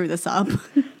let me screw this up.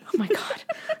 Oh, my God.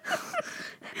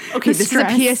 Okay, this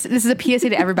is a PSA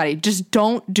to everybody. Just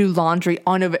don't do laundry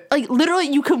on a... Like, literally,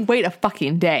 you can wait a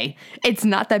fucking day. It's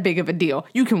not that big of a deal.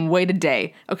 You can wait a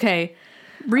day, okay?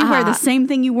 Rewear the same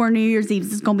thing you wore New Year's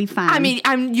Eve. It's going to be fine. I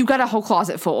mean, you got a whole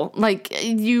closet full. Like,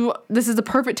 this is the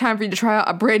perfect time for you to try out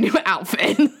a brand new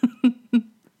outfit.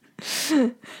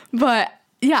 But,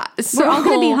 yeah. So, we're all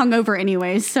going to be hungover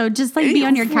anyways. So just, like, be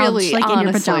on your couch, really, like, honestly. in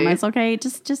your pajamas, okay?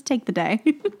 Just take the day.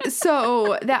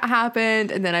 So that happened,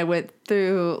 and then I went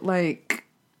through, like,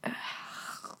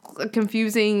 a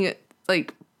confusing,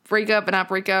 like, breakup and not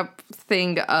breakup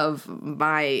thing of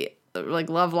my, like,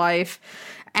 love life.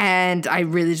 And I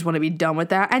really just want to be done with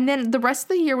that. And then the rest of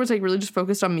the year was, like, really just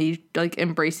focused on me, like,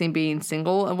 embracing being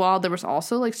single. And while there was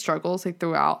also, like, struggles, like,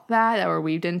 throughout that were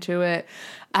weaved into it,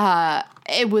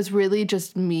 it was really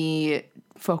just me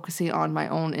focusing on my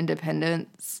own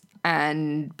independence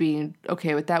and being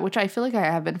okay with that, which I feel like I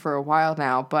have been for a while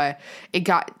now, but it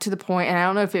got to the point, and I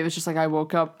don't know if it was just like I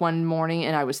woke up one morning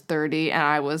and I was 30 and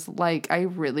I was like, I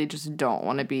really just don't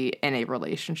want to be in a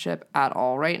relationship at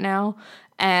all right now.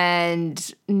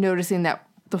 And noticing that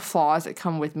the flaws that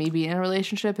come with me being in a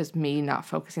relationship is me not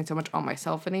focusing so much on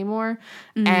myself anymore.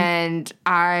 And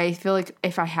I feel like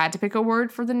if I had to pick a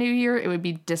word for the new year, it would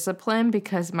be discipline,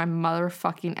 because my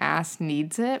motherfucking ass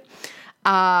needs it.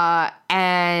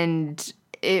 And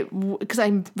because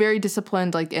I'm very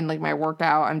disciplined, like in like my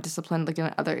workout, I'm disciplined like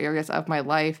in other areas of my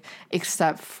life,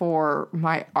 except for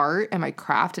my art and my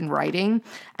craft and writing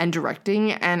and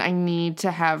directing. And I need to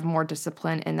have more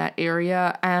discipline in that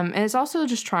area. And it's also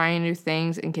just trying new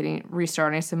things and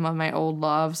restarting some of my old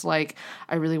loves. Like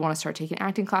I really want to start taking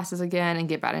acting classes again and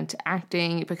get back into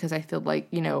acting, because I feel like,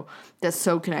 you know, that's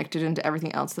so connected into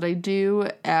everything else that I do,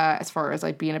 as far as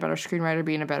like being a better screenwriter,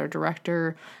 being a better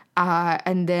director.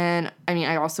 And then, I mean,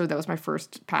 that was my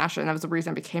first passion. That was the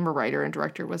reason I became a writer and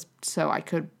director, was so I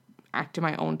could act in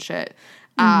my own shit.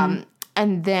 And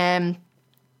then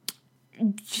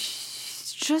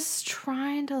just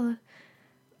trying to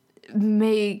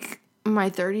make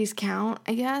my 30s count,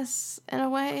 I guess, in a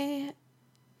way.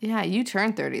 Yeah, you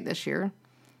turned 30 this year.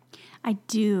 I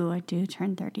do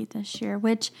turn 30 this year,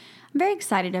 which I'm very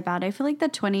excited about. I feel like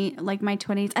my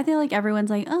 20s, I feel like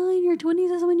everyone's like, oh, in your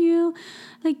 20s is when you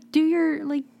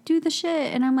do the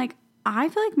shit. And I'm like, I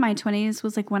feel like my 20s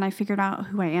was like when I figured out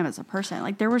who I am as a person.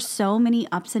 Like there were so many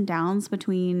ups and downs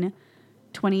between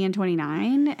 20 and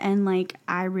 29. And like,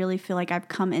 I really feel like I've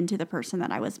come into the person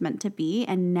that I was meant to be.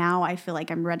 And now I feel like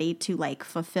I'm ready to like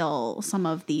fulfill some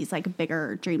of these like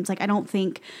bigger dreams. Like I don't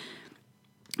think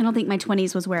my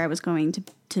 20s was where I was going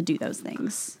to do those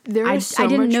things. I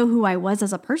didn't know who I was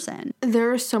as a person.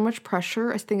 There is so much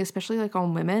pressure, I think, especially like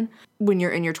on women when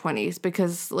you're in your 20s,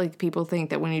 because like people think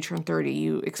that when you turn 30,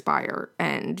 you expire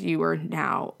and you are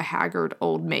now a haggard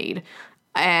old maid.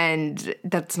 And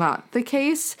that's not the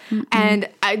case. Mm-mm. And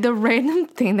the random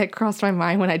thing that crossed my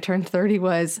mind when I turned 30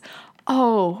 was,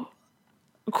 oh,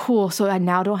 cool. So I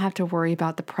now don't have to worry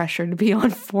about the pressure to be on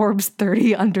Forbes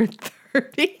 30 under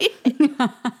 30.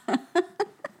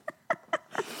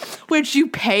 Which you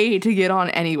pay to get on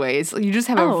anyways. You just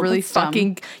have a really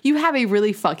fucking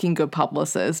good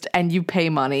publicist, and you pay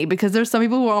money, because there's some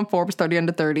people who are on Forbes 30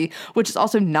 under 30, which is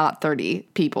also not 30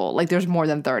 people. Like there's more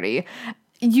than 30.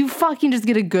 You fucking just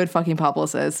get a good fucking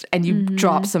publicist and you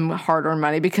drop some hard-earned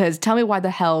money, because tell me why the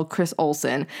hell Chris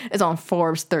Olsen is on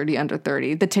Forbes 30 under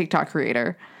 30, the TikTok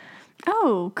creator.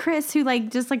 Oh, Chris, who like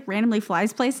just like randomly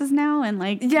flies places now and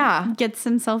like gets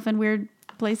himself in weird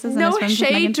places. No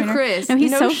shade to Chris. No,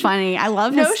 he's so funny. I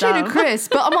love his stuff. No shade to Chris,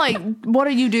 but I'm like, what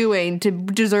are you doing to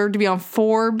deserve to be on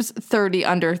Forbes 30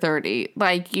 under 30?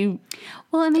 Like you.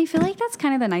 Well, and I feel like that's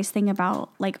kind of the nice thing about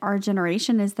like our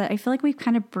generation, is that I feel like we've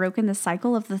kind of broken the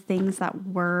cycle of the things that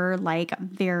were like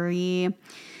very,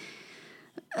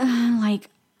 like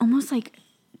almost like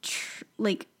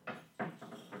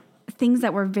things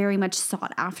that were very much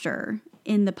sought after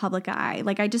in the public eye.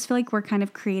 Like I just feel like we're kind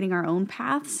of creating our own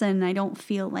paths, and I don't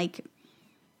feel like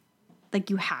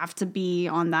you have to be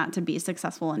on that to be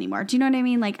successful anymore. Do you know what I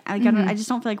mean? Like I just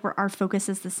don't feel like our focus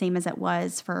is the same as it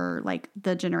was for like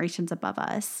the generations above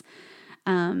us.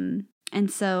 And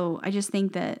so I just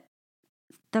think that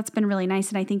that's been really nice.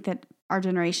 And I think that our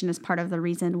generation is part of the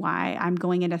reason why I'm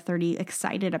going into 30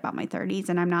 excited about my 30s.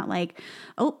 And I'm not like,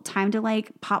 oh, time to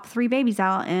like pop 3 babies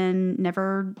out and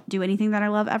never do anything that I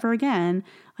love ever again.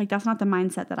 Like that's not the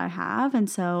mindset that I have. And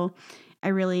so I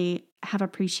really have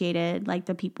appreciated like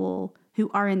the people who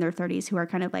are in their 30s who are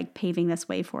kind of like paving this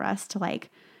way for us to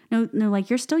like, no, like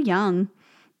you're still young.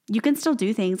 You can still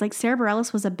do things. Like Sarah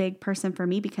Bareilles was a big person for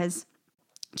me because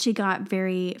she got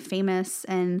very famous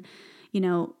and, you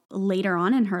know, later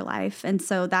on in her life. And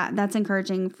so that's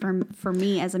encouraging for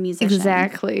me as a musician.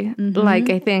 Exactly. Mm-hmm. Like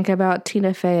I think about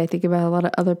Tina Fey. I think about a lot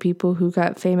of other people who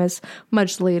got famous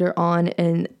much later on,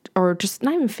 or just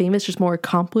not even famous, just more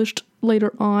accomplished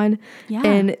later on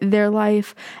in their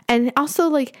life. And also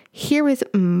like here is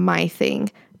my thing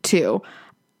too.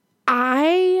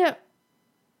 I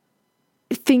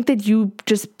think that you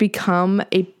just become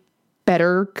a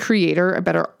better creator, a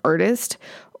better artist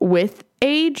with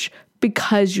age,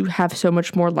 because you have so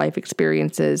much more life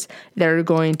experiences that are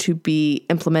going to be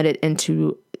implemented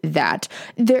into that.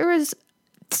 There are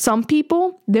some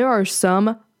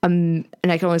and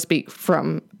I can only speak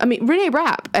from, Renee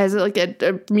Rapp as like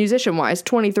a musician wise,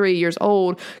 23 years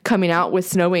old, coming out with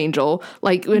Snow Angel,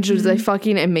 like, which is a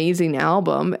fucking amazing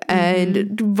album.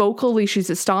 And vocally, she's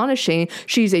astonishing.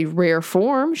 She's a rare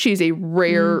form. She's a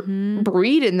rare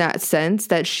breed in that sense,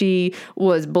 that she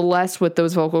was blessed with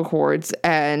those vocal cords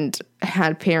and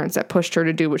had parents that pushed her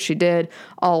to do what she did,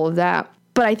 all of that.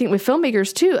 But I think with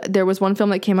filmmakers, too, there was one film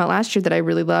that came out last year that I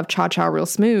really loved, Cha Cha Real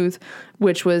Smooth,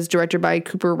 which was directed by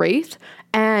Cooper Wraith.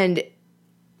 And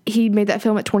he made that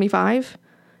film at 25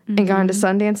 and got into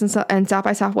Sundance and South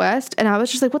by Southwest. And I was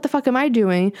just like, what the fuck am I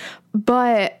doing?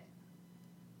 But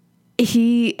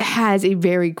he has a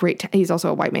very great, he's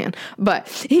also a white man, but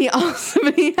he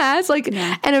has like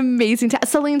an amazing,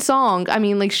 Celine Song. I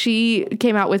mean, like, she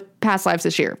came out with Past Lives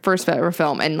this year, first ever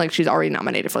film. And like, she's already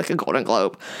nominated for like a Golden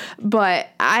Globe. But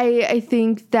I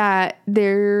think that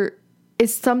there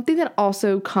is something that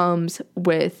also comes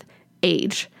with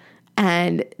age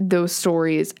and those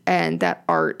stories and that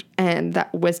art and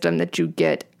that wisdom that you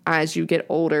get as you get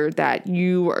older, that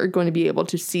you are going to be able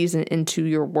to season into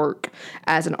your work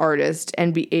as an artist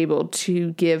and be able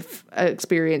to give an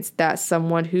experience that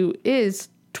someone who is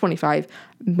 25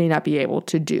 may not be able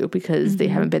to do because they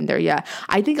haven't been there yet.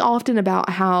 I think often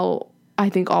about how I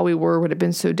think All We Were would have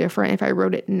been so different if I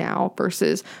wrote it now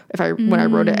versus when I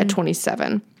wrote it at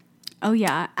 27. Oh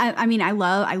yeah. I mean, I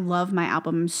love my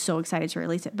album. I'm so excited to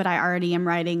release it, but I already am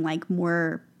writing like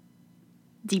more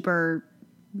deeper,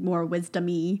 more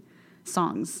wisdom-y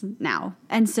songs now.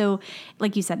 And so,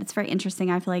 like you said, it's very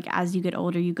interesting. I feel like as you get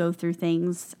older, you go through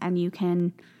things and you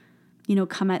can, you know,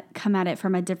 come at it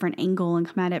from a different angle and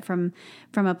come at it from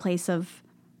a place of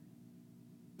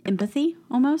empathy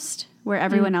almost, where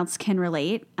everyone else can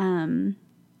relate. And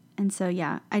so,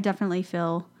 yeah, I definitely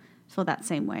feel that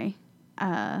same way,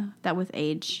 that with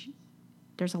age,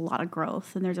 there's a lot of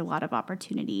growth and there's a lot of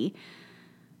opportunity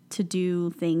to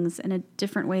do things in a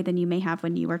different way than you may have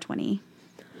when you were 20.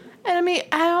 And I mean,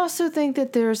 I also think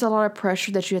that there's a lot of pressure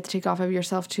that you have to take off of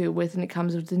yourself too when it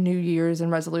comes with the New Year's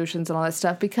and resolutions and all that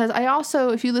stuff. Because I also,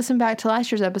 if you listen back to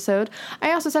last year's episode,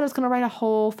 I also said I was going to write a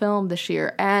whole film this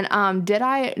year. And did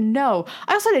I? No.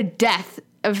 I also had a death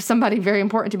of somebody very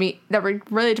important to me that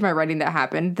related to my writing that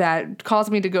happened that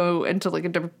caused me to go into like a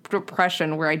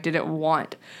depression where I didn't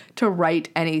want to write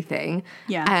anything.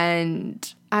 Yeah.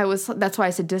 And that's why I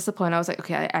said discipline. I was like,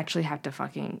 okay, I actually have to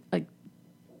fucking like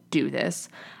do this.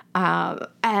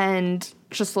 And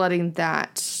just letting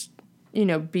that, you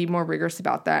know, be more rigorous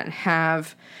about that and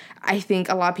have, I think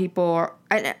a lot of people,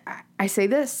 I say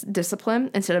this, discipline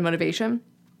instead of motivation,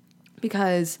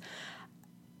 because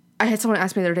I had someone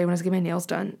ask me the other day when I was getting my nails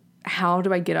done, how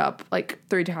do I get up like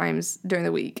 3 times during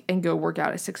the week and go work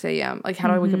out at 6 a.m.? Like, how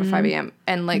do I wake up at 5 a.m.?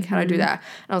 And like, how do I do that?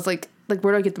 And I was like,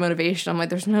 where do I get the motivation? I'm like,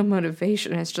 there's no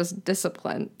motivation. It's just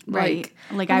discipline. Right.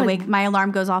 Like I wake, my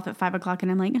alarm goes off at 5 o'clock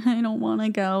and I'm like, I don't want to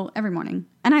go every morning.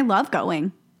 And I love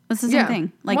going. It's the same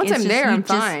thing. Like, once I'm there, I'm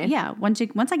fine. Yeah. Once I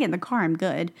get in the car, I'm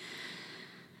good.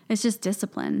 It's just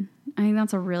discipline. I think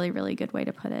that's a really, really good way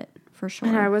to put it, for sure.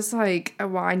 And I was like,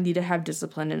 well, I need to have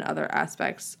discipline in other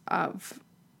aspects of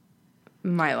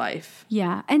my life.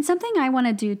 Yeah. And something I want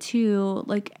to do too,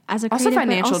 like as a creative, also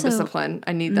financial discipline.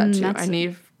 I need that too. I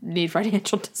need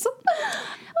financial discipline.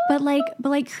 But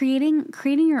like creating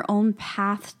your own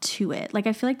path to it. Like,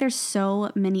 I feel like there's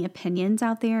so many opinions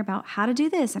out there about how to do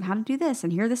this and how to do this,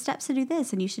 and here are the steps to do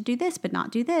this, and you should do this but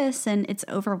not do this, and it's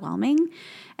overwhelming.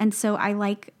 And so I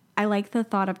like the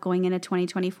thought of going into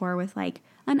 2024 with like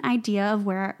an idea of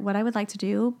what I would like to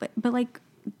do, but like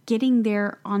getting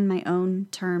there on my own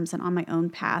terms and on my own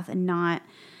path, and not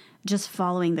just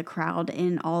following the crowd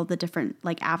in all the different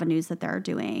like avenues that they're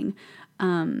doing.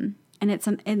 And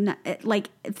like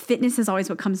fitness is always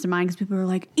what comes to mind, because people are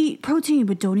like, eat protein,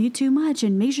 but don't eat too much,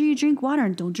 and make sure you drink water,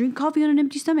 and don't drink coffee on an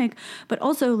empty stomach. But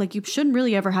also, like, you shouldn't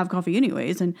really ever have coffee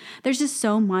anyways. And there's just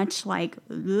so much like,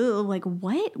 ugh, like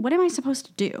what am I supposed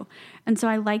to do? And so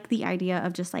I like the idea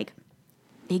of just like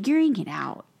figuring it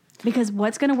out, because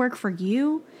what's going to work for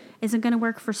you isn't going to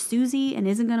work for Susie and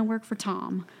isn't going to work for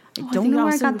Tom. I don't know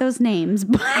where I got those names,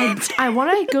 but I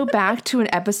want to go back to an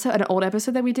old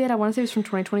episode that we did. I want to say it was from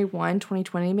 2021,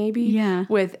 2020 maybe. Yeah.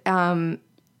 With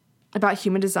about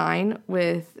human design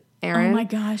with Aaron. Oh my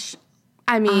gosh.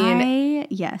 I mean,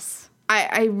 yes.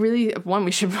 I really,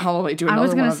 we should probably do another I was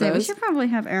one gonna of say we those. should probably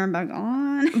have Aaron back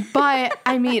on. But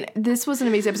I mean, this was an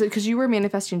amazing episode because you were a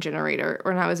manifesting generator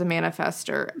and I was a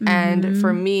manifester. And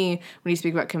for me, when you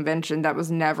speak about convention, that was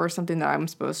never something that I'm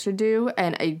supposed to do.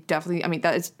 And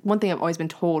that is one thing I've always been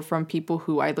told from people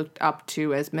who I looked up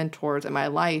to as mentors in my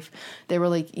life. They were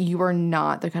like, you are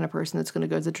not the kind of person that's going to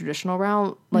go the traditional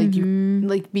route. Like,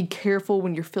 be careful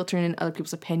when you're filtering in other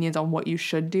people's opinions on what you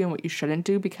should do and what you shouldn't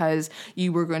do, because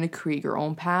you were going to create your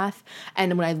own path.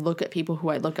 And when I look at people who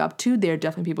I look up to, they're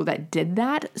definitely people that did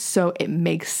that. So it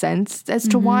makes sense as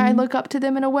to why I look up to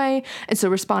them in a way. And so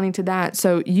responding to that.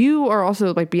 So you are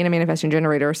also like being a manifesting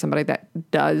generator or somebody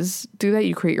that does do that.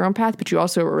 You create your own path, but you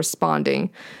also are responding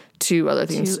to other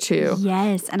things too.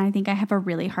 Yes, and I think I have a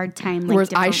really hard time like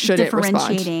Whereas I shouldn't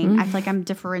differentiating. I feel like I'm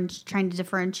trying to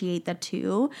differentiate the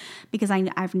two, because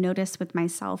I've noticed with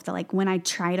myself that like when I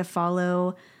try to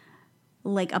follow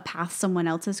like a path someone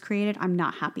else has created, I'm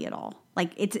not happy at all.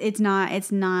 Like it's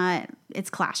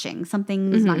clashing.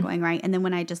 Something's not going right. And then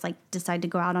when I just like decide to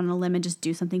go out on a limb and just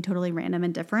do something totally random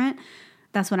and different,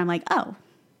 that's when I'm like, oh,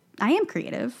 I am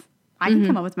creative. I can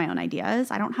come up with my own ideas.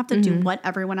 I don't have to do what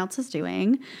everyone else is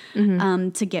doing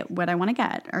to get what I want to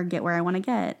get or get where I want to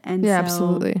get. And Yeah, so,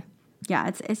 absolutely. Yeah,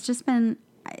 it's been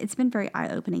very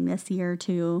eye-opening this year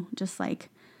too. Just like,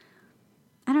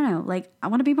 I don't know, like I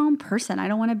want to be my own person. I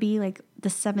don't want to be like the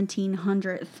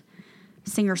 1700th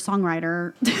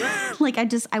singer-songwriter. Like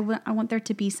I want there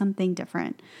to be something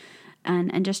different.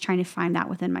 And just trying to find that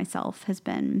within myself has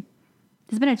been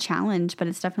a challenge, but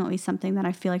it's definitely something that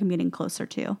I feel like I'm getting closer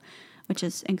to, which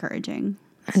is encouraging.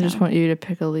 I just want you to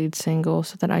pick a lead single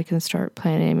so that I can start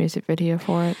planning a music video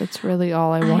for it. That's really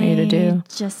all I want you to do.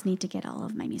 I just need to get all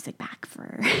of my music back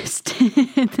first.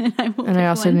 And I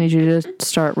also need you to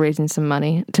start raising some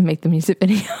money to make the music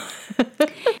video.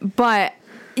 But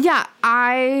yeah,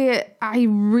 I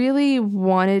really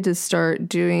wanted to start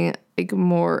doing like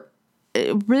more.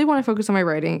 I really want to focus on my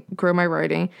writing, grow my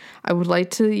writing. I would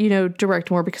like to, direct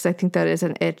more, because I think that is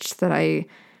an itch that I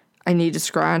need to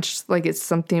scratch. Like it's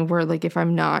something where like if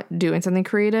I'm not doing something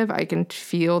creative, I can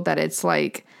feel that it's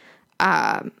like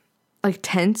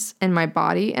tense in my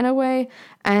body in a way.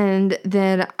 And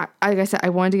then, like I said, I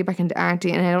wanted to get back into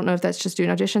acting, and I don't know if that's just doing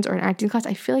auditions or an acting class.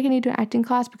 I feel like I need to do an acting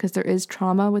class because there is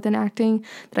trauma within acting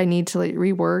that I need to like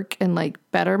rework and like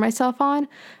better myself on.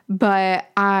 But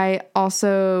I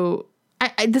also,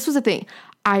 this was the thing.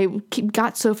 I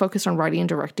got so focused on writing and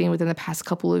directing within the past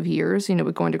couple of years,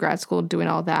 with going to grad school, doing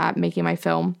all that, making my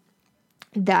film,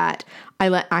 that I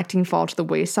let acting fall to the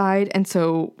wayside. And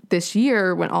so this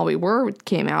year when All We Were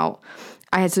came out,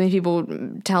 I had so many people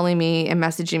telling me and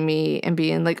messaging me and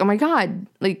being like, oh my God,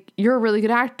 like you're a really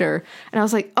good actor. And I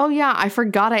was like, oh yeah, I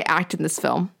forgot I acted in this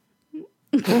film.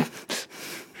 You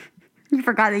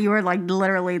forgot that you were like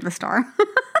literally the star.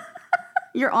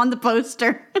 You're on the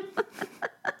poster.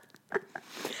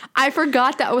 I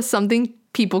forgot that was something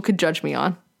people could judge me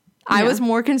on. Yeah. I was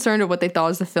more concerned with what they thought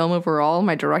was the film overall,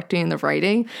 my directing and the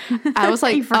writing. I was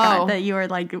like, you forgot that you were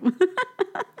like...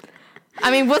 I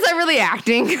mean, was I really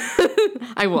acting?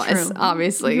 I was, True.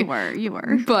 Obviously. You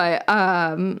were. But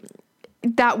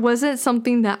that wasn't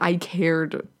something that I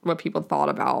cared what people thought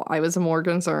about. I was more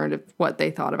concerned of what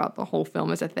they thought about the whole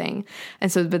film as a thing.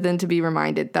 And so, but then to be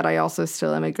reminded that I also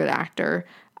still am a good actor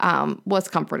was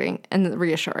comforting and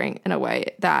reassuring in a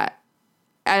way that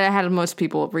I had most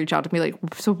people reach out to me like,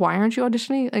 so why aren't you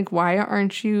auditioning? Like, why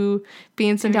aren't you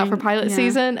being sent out for pilot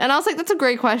season? And I was like, that's a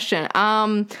great question.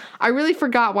 I really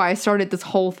forgot why I started this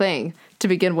whole thing to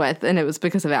begin with, and it was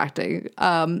because of acting.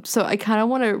 So I kind of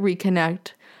want to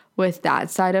reconnect with that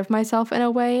side of myself in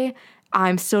a way.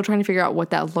 I'm still trying to figure out what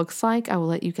that looks like. I will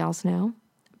let you gals know.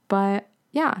 But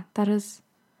yeah, that is...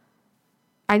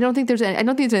 I don't think there's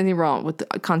anything wrong with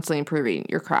constantly improving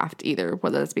your craft either,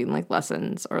 whether that's being like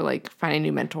lessons or like finding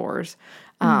new mentors,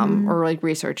 or like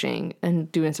researching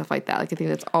and doing stuff like that. Like I think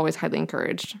that's always highly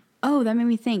encouraged. Oh, that made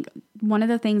me think. One of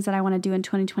the things that I want to do in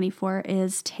 2024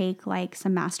 is take like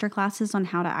some master classes on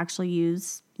how to actually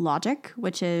use Logic,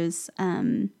 which is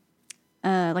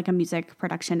like a music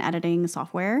production editing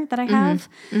software that I have.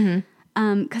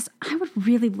 Because I would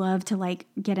really love to like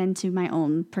get into my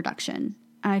own production.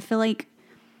 I feel like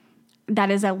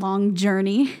that is a long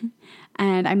journey,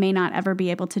 and I may not ever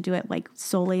be able to do it like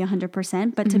solely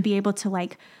 100%, but to be able to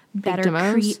like better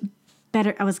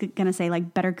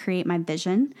create my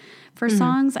vision for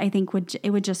songs, I think it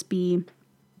would just be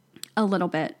a little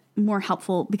bit more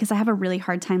helpful, because I have a really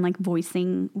hard time like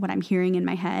voicing what I'm hearing in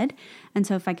my head. And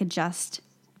so if I could just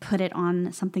put it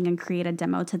on something and create a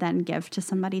demo to then give to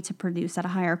somebody to produce at a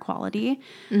higher quality.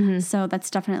 So that's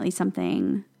definitely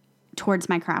something towards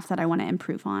my craft that I want to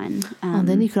improve on.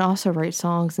 Then you can also write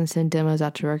songs and send demos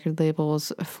out to record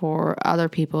labels for other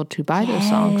people to buy those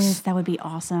songs. That would be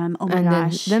awesome. Oh my And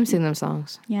gosh. then them sing them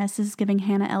songs. Yes, this is giving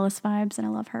Hannah Ellis vibes, and I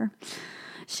love her.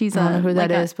 She's I don't know who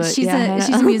that is, but she's yeah,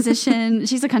 she's a musician.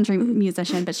 She's a country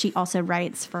musician, but she also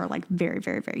writes for like very,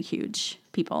 very, very huge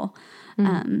people.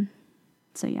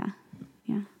 So yeah.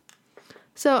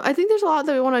 So I think there's a lot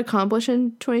that we want to accomplish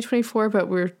in 2024, but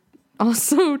we're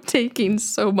also taking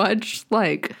so much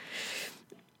like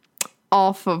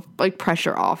off of like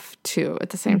pressure off too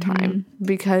at the same time,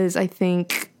 because I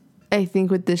think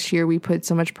with this year we put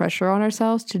so much pressure on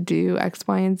ourselves to do X,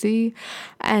 Y, and Z,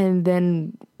 and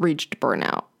then reached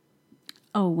burnout.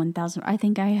 Oh, 1,000. I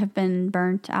think I have been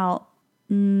burnt out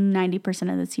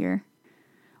 90% of this year,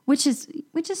 which is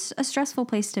a stressful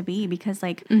place to be, because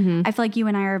like I feel like you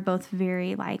and I are both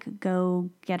very like go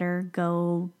getter,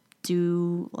 go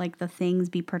do like the things,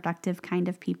 be productive kind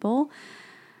of people.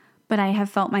 But I have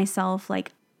felt myself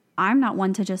like I'm not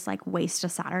one to just like waste a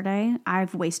Saturday.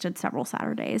 I've wasted several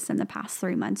Saturdays in the past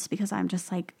 3 months because I'm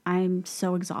just like, I'm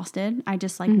so exhausted. I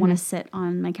just like want to sit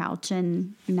on my couch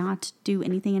and not do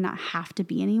anything and not have to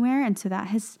be anywhere. And so that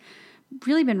has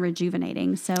really been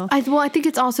rejuvenating. So I think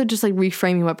it's also just like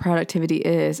reframing what productivity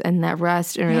is, and that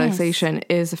rest and relaxation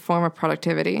is a form of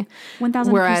productivity.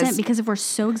 1,000%, because if we're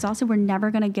so exhausted, we're never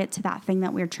going to get to that thing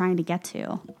that we're trying to get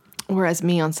to. Whereas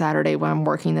me on Saturday when I'm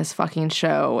working this fucking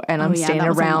show and I'm standing that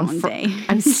was a around, long day.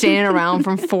 I'm standing around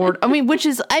from 4.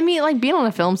 Like being on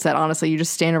a film set, honestly, you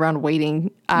just stand around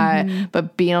waiting.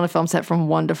 But being on a film set from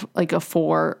 1 to like a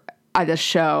 4 at a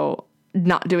show,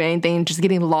 not doing anything, just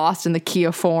getting lost in the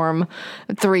Kia form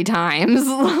 3 times,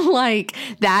 like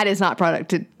that is not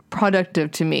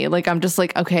productive to me. Like I'm just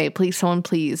like, okay, someone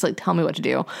please like tell me what to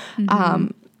do.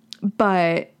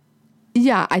 But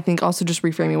yeah, I think also just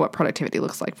reframing what productivity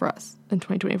looks like for us in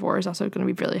 2024 is also going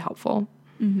to be really helpful.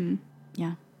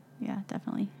 Yeah,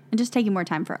 definitely. And just taking more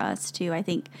time for us too. I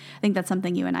think that's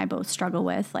something you and I both struggle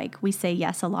with. Like we say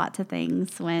yes a lot to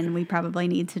things when we probably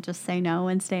need to just say no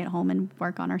and stay at home and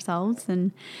work on ourselves.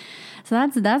 And so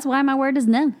that's why my word is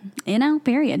no.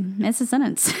 Period. It's a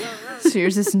sentence. So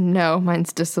yours is no,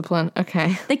 mine's discipline.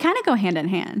 Okay. They kind of go hand in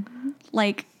hand.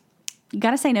 Like you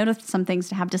got to say no to some things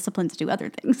to have discipline to do other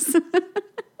things.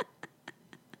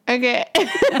 Okay.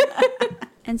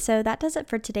 And so that does it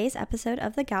for today's episode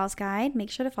of The Gals Guide. Make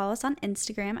sure to follow us on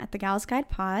Instagram at The Gals Guide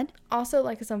Pod. Also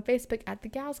like us on Facebook at The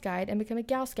Gals Guide and become a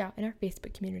Gal Scout in our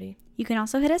Facebook community. You can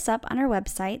also hit us up on our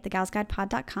website,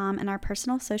 thegalsguidepod.com, and our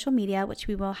personal social media, which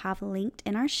we will have linked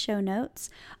in our show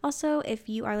notes. Also, if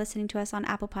you are listening to us on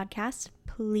Apple Podcasts,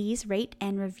 please rate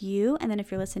and review. And then if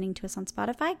you're listening to us on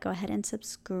Spotify, go ahead and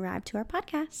subscribe to our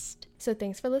podcast. So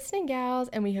thanks for listening, gals,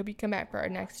 and we hope you come back for our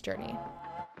next journey.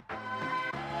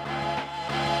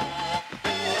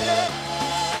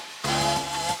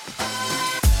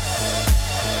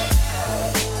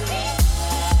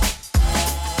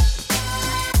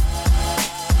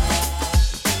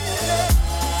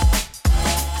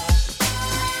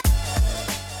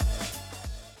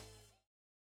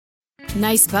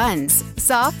 Nice buns,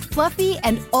 soft, fluffy,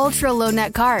 and ultra-low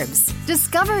net carbs.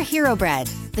 Discover Hero Bread,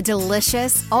 the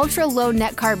delicious ultra-low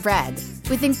net carb bread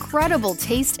with incredible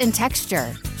taste and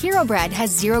texture. Hero Bread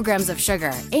has 0 grams of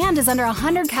sugar and is under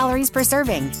 100 calories per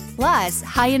serving. Plus,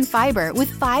 high in fiber with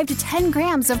 5 to 10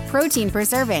 grams of protein per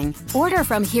serving. Order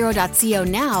from hero.co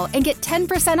now and get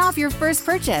 10% off your first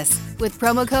purchase with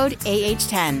promo code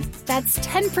AH10. That's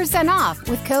 10% off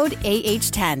with code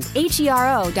AH10.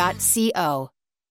 HERO.co.